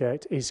building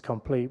project is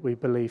complete. We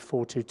believe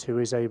 422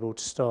 is able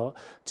to start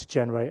to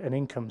generate an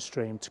income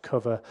stream to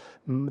cover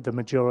the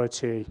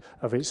majority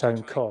of its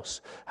own costs.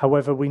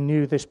 However, we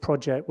knew this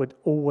project would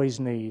always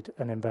need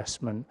an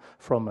investment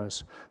from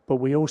us, but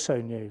we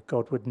also knew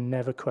God would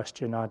never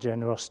question our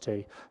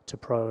generosity to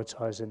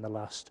prioritising the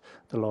last,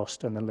 the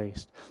lost and the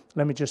least.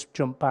 Let me just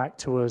jump back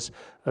to us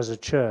as a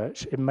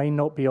church. It may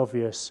not be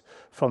obvious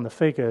from the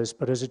figures,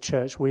 but as a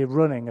church we're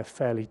running a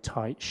fairly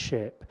tight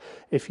ship.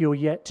 If you're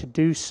yet to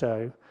do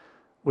so,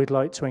 we'd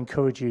like to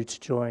encourage you to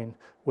join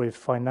with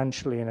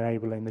financially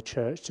enabling the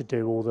church to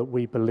do all that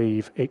we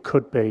believe it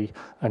could be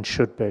and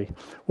should be.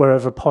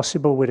 Wherever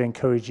possible, we'd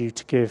encourage you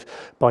to give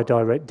by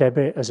direct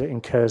debit, as it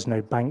incurs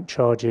no bank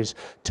charges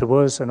to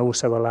us and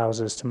also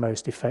allows us to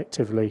most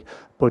effectively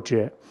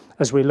budget.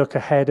 As we look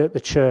ahead at the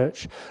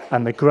church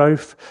and the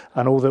growth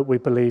and all that we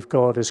believe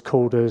God has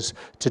called us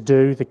to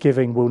do, the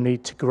giving will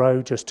need to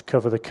grow just to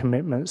cover the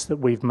commitments that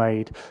we've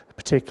made,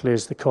 particularly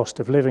as the cost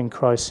of living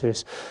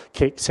crisis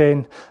kicks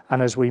in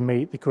and as we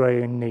meet the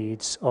growing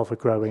needs of a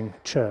growing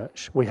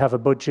church. We have a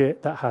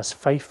budget that has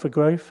faith for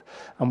growth,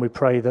 and we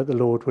pray that the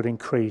Lord would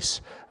increase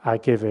our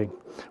giving.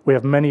 We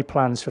have many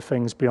plans for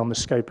things beyond the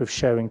scope of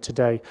sharing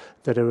today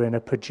that are in a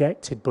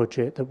projected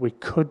budget that we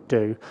could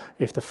do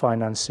if the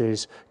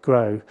finances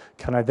grow.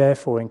 Can I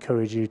therefore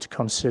encourage you to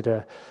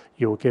consider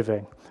your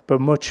giving?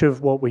 But much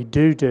of what we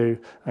do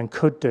and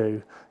could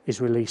do is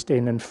released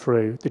in and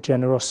through the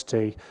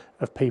generosity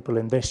of people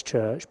in this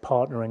church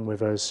partnering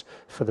with us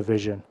for the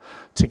vision.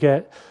 To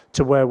get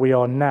to where we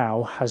are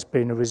now has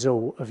been a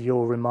result of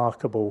your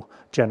remarkable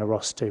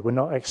generosity. We're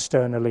not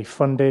externally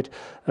funded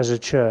as a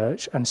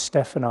church, and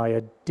Steph and I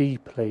are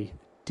deeply,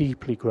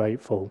 deeply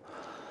grateful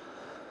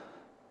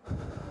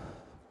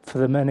for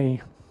the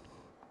many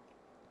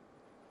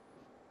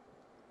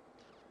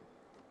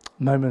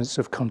moments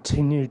of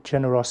continued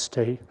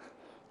generosity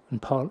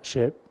and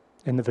partnership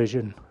in the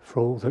vision for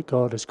all that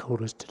God has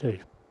called us to do.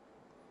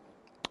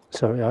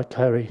 Sorry, I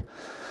carry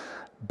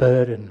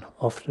burden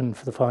often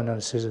for the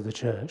finances of the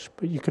church,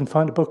 but you can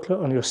find a booklet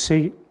on your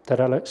seat that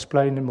I'll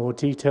explain in more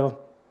detail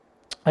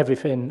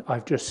everything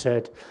I've just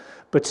said.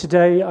 But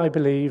today, I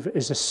believe,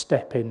 is a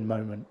step-in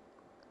moment.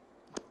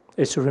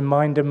 It's a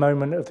reminder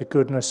moment of the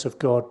goodness of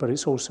God, but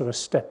it's also a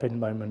step-in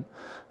moment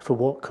for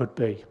what could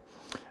be.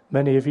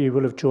 Many of you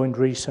will have joined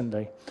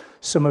recently.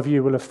 Some of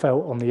you will have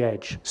felt on the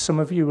edge. Some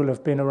of you will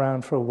have been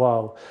around for a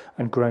while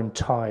and grown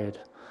tired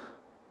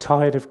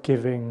of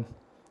giving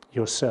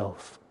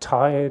yourself,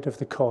 tired of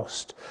the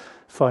cost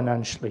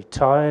financially,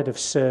 tired of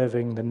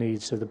serving the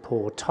needs of the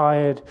poor,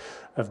 tired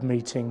of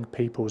meeting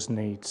people's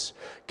needs.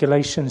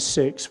 Galatians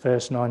 6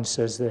 verse 9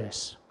 says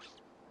this: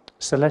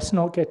 "So let's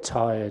not get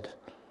tired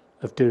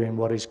of doing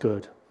what is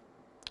good.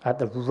 At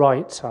the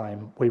right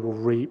time, we will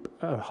reap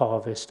a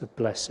harvest of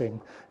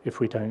blessing if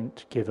we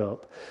don't give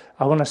up."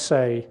 I want to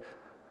say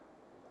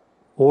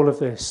all of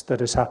this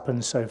that has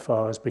happened so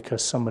far is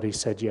because somebody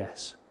said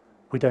yes.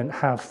 We don't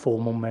have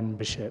formal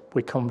membership.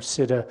 We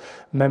consider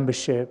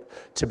membership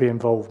to be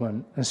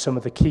involvement. And some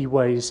of the key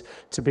ways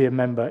to be a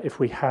member, if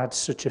we had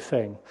such a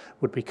thing,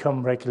 would be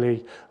come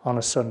regularly on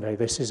a Sunday.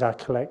 This is our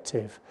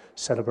collective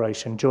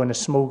celebration. Join a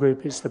small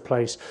group. It's the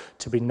place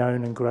to be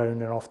known and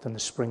grown, and often the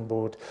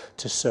springboard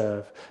to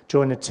serve.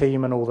 Join a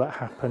team, and all that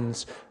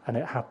happens, and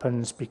it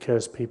happens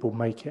because people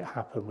make it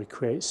happen. We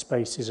create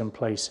spaces and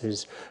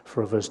places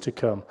for others to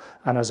come.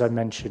 And as I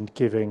mentioned,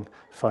 giving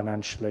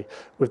financially.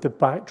 With the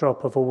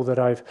backdrop of all that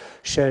I've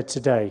shared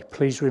today,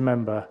 please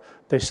remember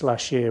this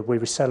last year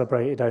we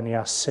celebrated only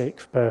our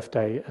 6th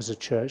birthday as a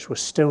church. We're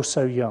still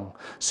so young.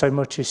 So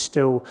much is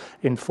still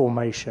in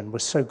formation. We're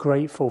so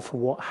grateful for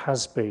what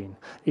has been.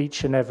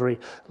 Each and every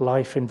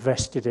life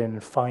invested in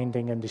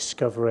finding and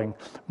discovering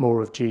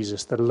more of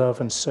Jesus, the love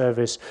and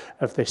service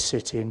of this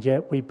city. And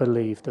yet we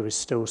believe there is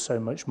still so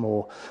much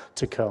more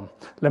to come.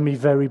 Let me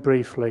very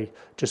briefly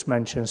just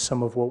mention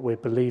some of what we're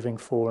believing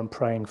for and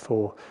praying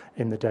for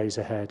in the days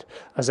ahead.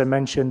 As I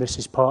mentioned, this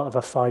is part of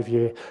a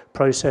 5-year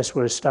process.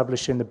 We're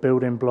establishing the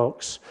building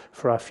blocks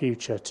for our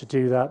future. To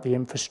do that, the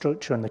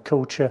infrastructure and the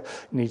culture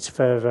needs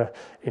further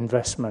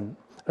investment.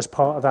 As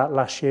part of that,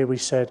 last year we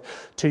said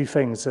 2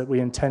 things: that we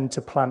intend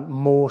to plant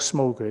more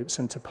small groups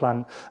and to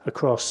plant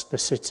across the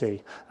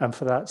city, and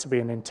for that to be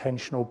an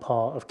intentional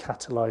part of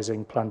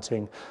catalysing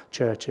planting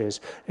churches.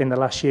 In the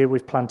last year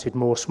we've planted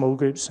more small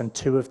groups, and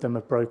 2 of them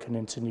have broken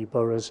into new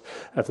boroughs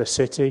of the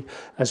city.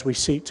 As we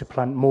seek to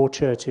plant more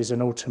churches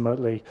and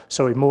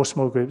more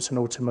small groups and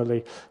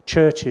ultimately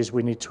churches,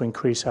 we need to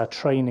increase our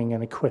training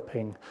and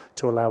equipping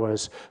to allow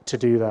us to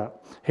do that.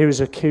 Here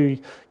is a key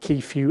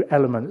few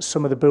elements.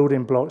 Some of the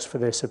building blocks for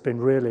this have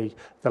been really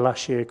the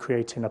last year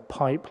creating a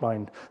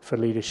pipeline for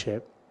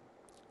leadership.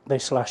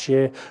 This last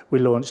year, we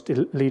launched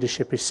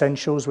Leadership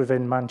Essentials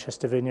within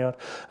Manchester Vineyard,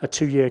 a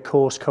 2-year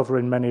course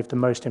covering many of the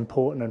most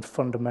important and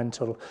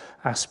fundamental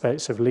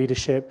aspects of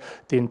leadership.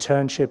 The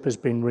internship has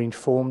been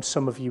reformed.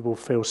 Some of you will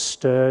feel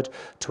stirred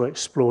to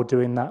explore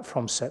doing that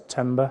from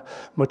September.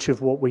 Much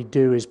of what we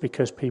do is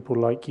because people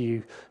like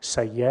you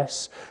say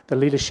yes. The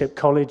Leadership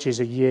College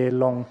is a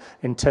year-long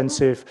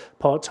intensive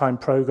part-time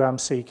program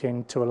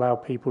seeking to allow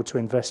people to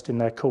invest in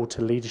their call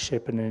to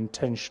leadership in an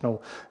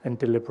intentional and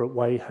deliberate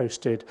way,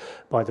 hosted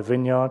by the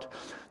Vineyard.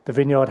 The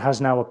Vineyard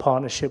has now a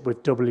partnership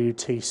with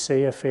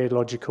WTC, a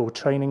theological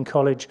training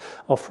college,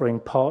 offering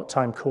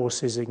part-time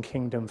courses in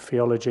kingdom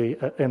theology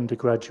at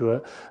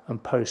undergraduate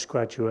and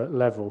postgraduate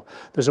level.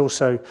 There's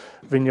also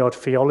Vineyard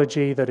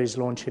Theology that is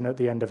launching at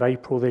the end of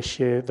April this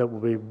year that will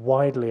be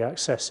widely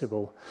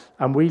accessible.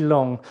 And we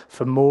long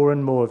for more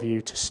and more of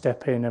you to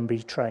step in and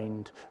be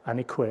trained and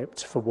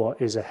equipped for what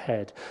is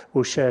ahead.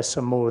 We'll share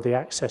some more of the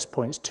access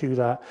points to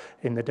that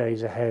in the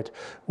days ahead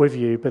with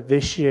you. But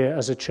this year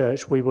as a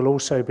church, we will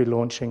also be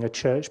launching a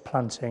church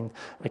planting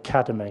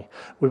academy.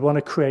 We want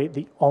to create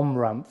the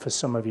on-ramp for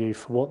some of you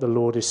for what the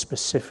Lord is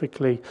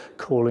specifically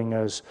calling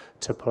us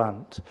to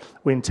plant.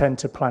 We intend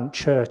to plant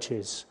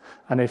churches,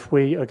 and if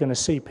we are going to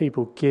see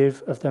people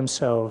give of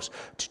themselves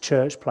to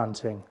church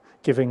planting,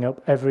 giving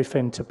up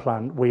everything to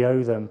plant, we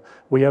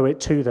owe it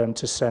to them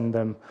to send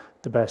them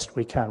the best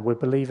we can. We're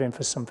believing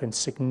for something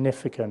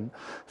significant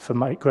for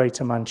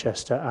Greater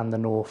Manchester and the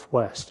North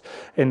West.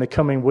 In the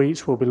coming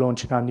weeks, we'll be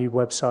launching our new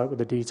website with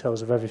the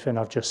details of everything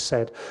I've just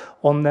said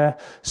on there.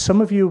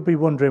 Some of you will be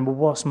wondering, well,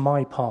 what's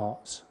my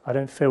part? I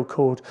don't feel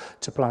called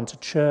to plant a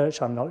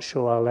church. I'm not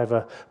sure I'll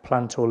ever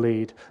plant or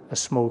lead a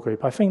small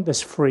group. I think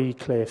there's three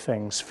clear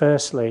things.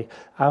 Firstly,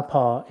 our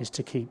part is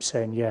to keep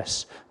saying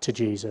yes to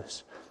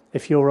Jesus.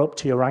 If you're up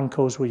to your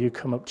ankles, will you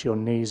come up to your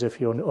knees? If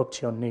you're up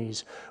to your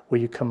knees, will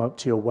you come up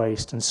to your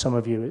waist? And some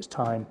of you, it's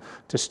time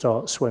to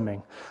start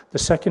swimming. The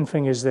second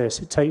thing is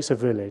this: it takes a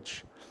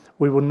village.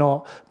 We will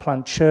not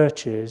plant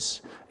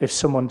churches if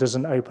someone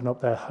doesn't open up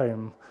their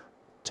home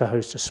to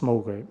host a small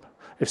group.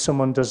 If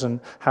someone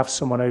doesn't have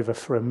someone over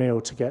for a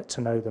meal to get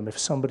to know them, if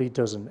somebody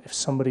doesn't,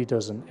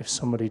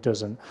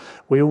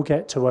 we all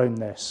get to own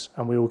this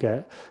and we all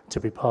get to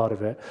be part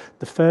of it.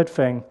 The third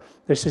thing,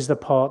 this is the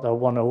part that I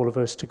want all of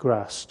us to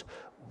grasp: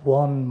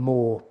 one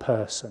more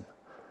person.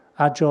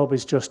 Our job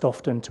is just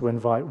often to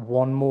invite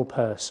one more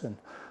person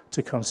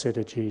to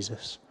consider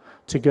Jesus,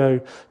 to go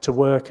to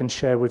work and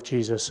share with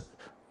Jesus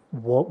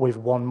with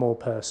one more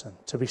person,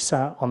 to be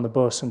sat on the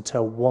bus and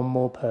tell one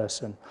more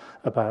person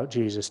about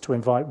Jesus, to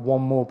invite one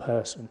more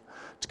person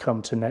to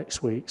come to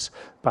next week's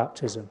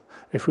baptism.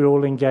 If we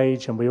all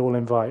engage and we all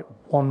invite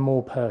one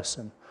more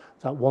person,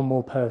 that one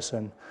more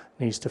person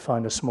needs to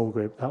find a small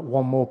group. That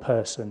one more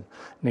person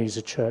needs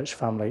a church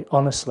family.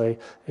 Honestly,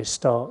 it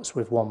starts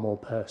with one more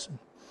person.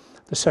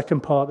 The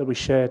second part that we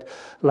shared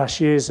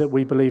last year is that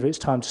we believe it's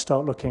time to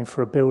start looking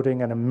for a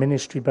building and a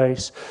ministry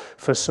base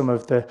for some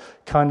of the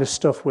kind of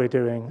stuff we're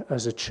doing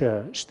as a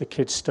church, the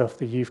kids stuff,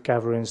 the youth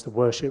gatherings, the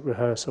worship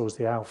rehearsals,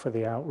 the Alpha,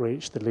 the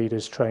outreach, the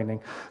leaders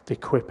training, the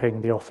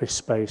equipping, the office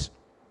space.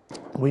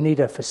 We need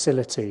a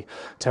facility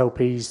to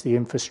help ease the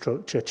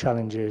infrastructure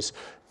challenges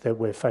that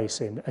we're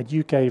facing. And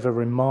you gave a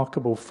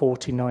remarkable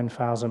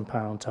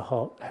 £49,000 to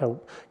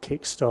help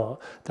kickstart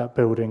that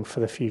Building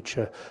for the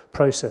Future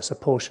process, a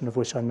portion of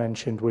which I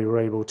mentioned we were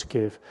able to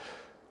give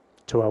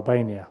to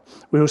Albania.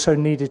 We also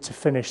needed to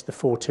finish the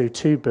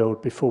 422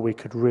 build before we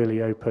could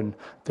really open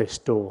this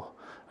door.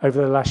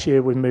 Over the last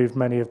year, we moved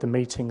many of the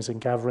meetings and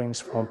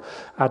gatherings from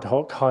ad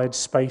hoc hired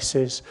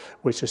spaces,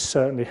 which has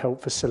certainly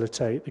helped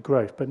facilitate the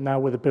growth. But now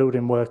with the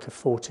building work of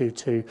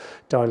 422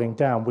 dialing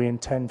down, we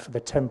intend for the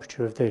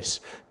temperature of this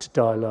to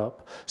dial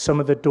up. Some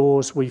of the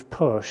doors we've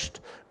pushed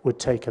would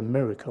take a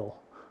miracle,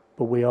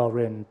 but we are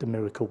in the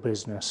miracle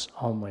business,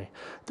 aren't we?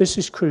 This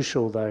is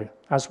crucial, though.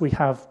 As we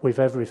have with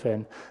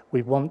everything,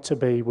 we want to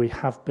be, we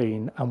have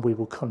been, and we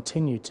will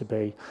continue to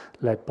be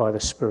led by the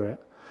Spirit.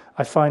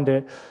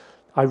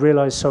 I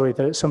realise,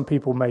 that some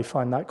people may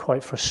find that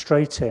quite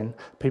frustrating.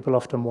 People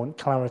often want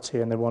clarity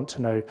and they want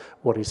to know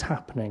what is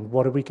happening.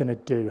 What are we going to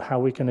do? How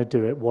are we going to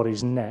do it? What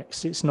is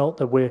next? It's not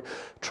that we're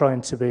trying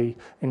to be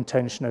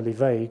intentionally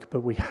vague, but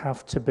we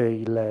have to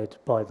be led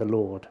by the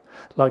Lord.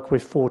 Like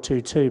with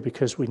 422,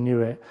 because we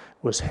knew it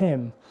was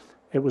Him,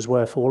 it was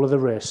worth all of the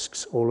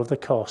risks, all of the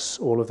costs,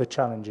 all of the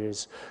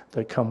challenges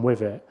that come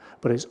with it.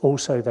 But it's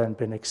also then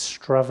been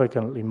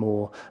extravagantly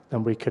more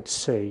than we could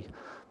see,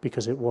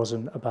 because it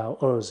wasn't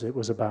about us, it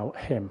was about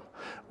Him.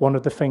 One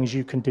of the things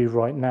you can do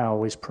right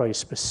now is pray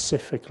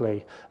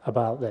specifically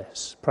about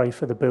this. Pray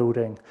for the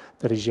building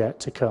that is yet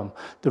to come,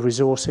 the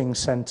resourcing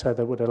centre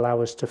that would allow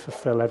us to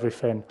fulfil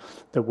everything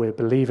that we're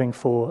believing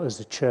for as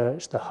the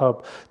church, the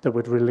hub that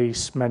would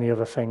release many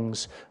other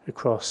things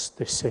across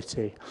this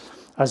city.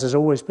 As has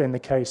always been the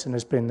case and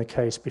has been the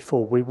case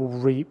before, we will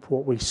reap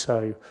what we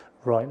sow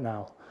right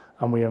now.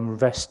 And we are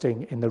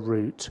investing in the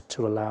root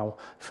to allow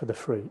for the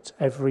fruit.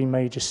 Every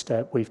major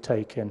step we've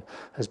taken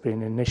has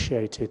been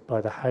initiated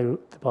by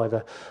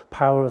the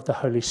power of the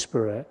Holy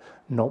Spirit,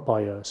 not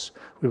by us.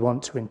 We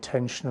want to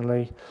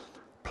intentionally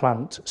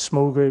plant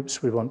small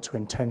groups. We want to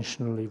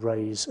intentionally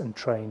raise and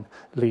train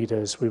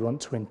leaders. We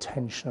want to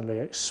intentionally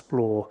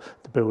explore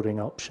the building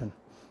option.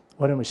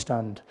 Why don't we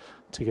stand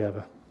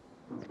together?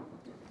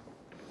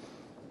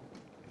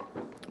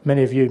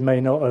 Many of you may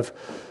not have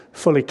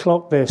fully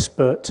clocked this,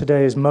 but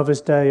today is Mother's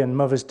Day, and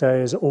Mother's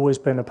Day has always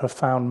been a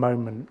profound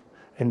moment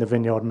in the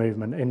Vineyard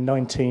movement. In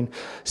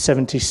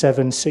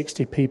 1977,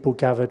 60 people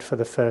gathered for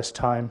the first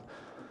time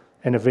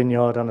in a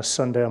vineyard on a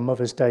Sunday on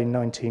Mother's Day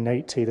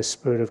 1980. The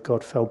Spirit of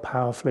God fell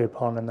powerfully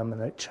upon them,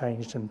 and it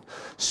changed and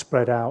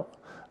spread out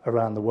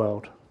around the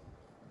world.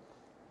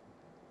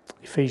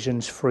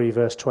 Ephesians 3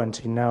 verse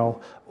 20, now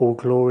all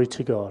glory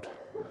to God,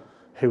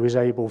 who is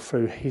able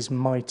through his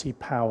mighty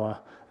power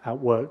at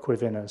work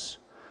within us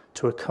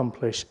to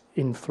accomplish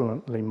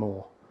infinitely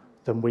more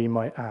than we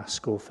might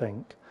ask or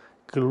think.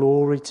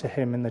 Glory to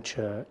him in the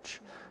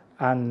church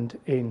and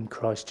in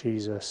Christ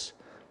Jesus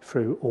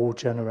through all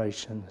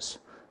generations,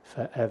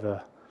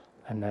 forever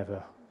and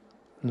ever.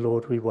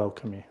 Lord, we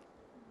welcome you.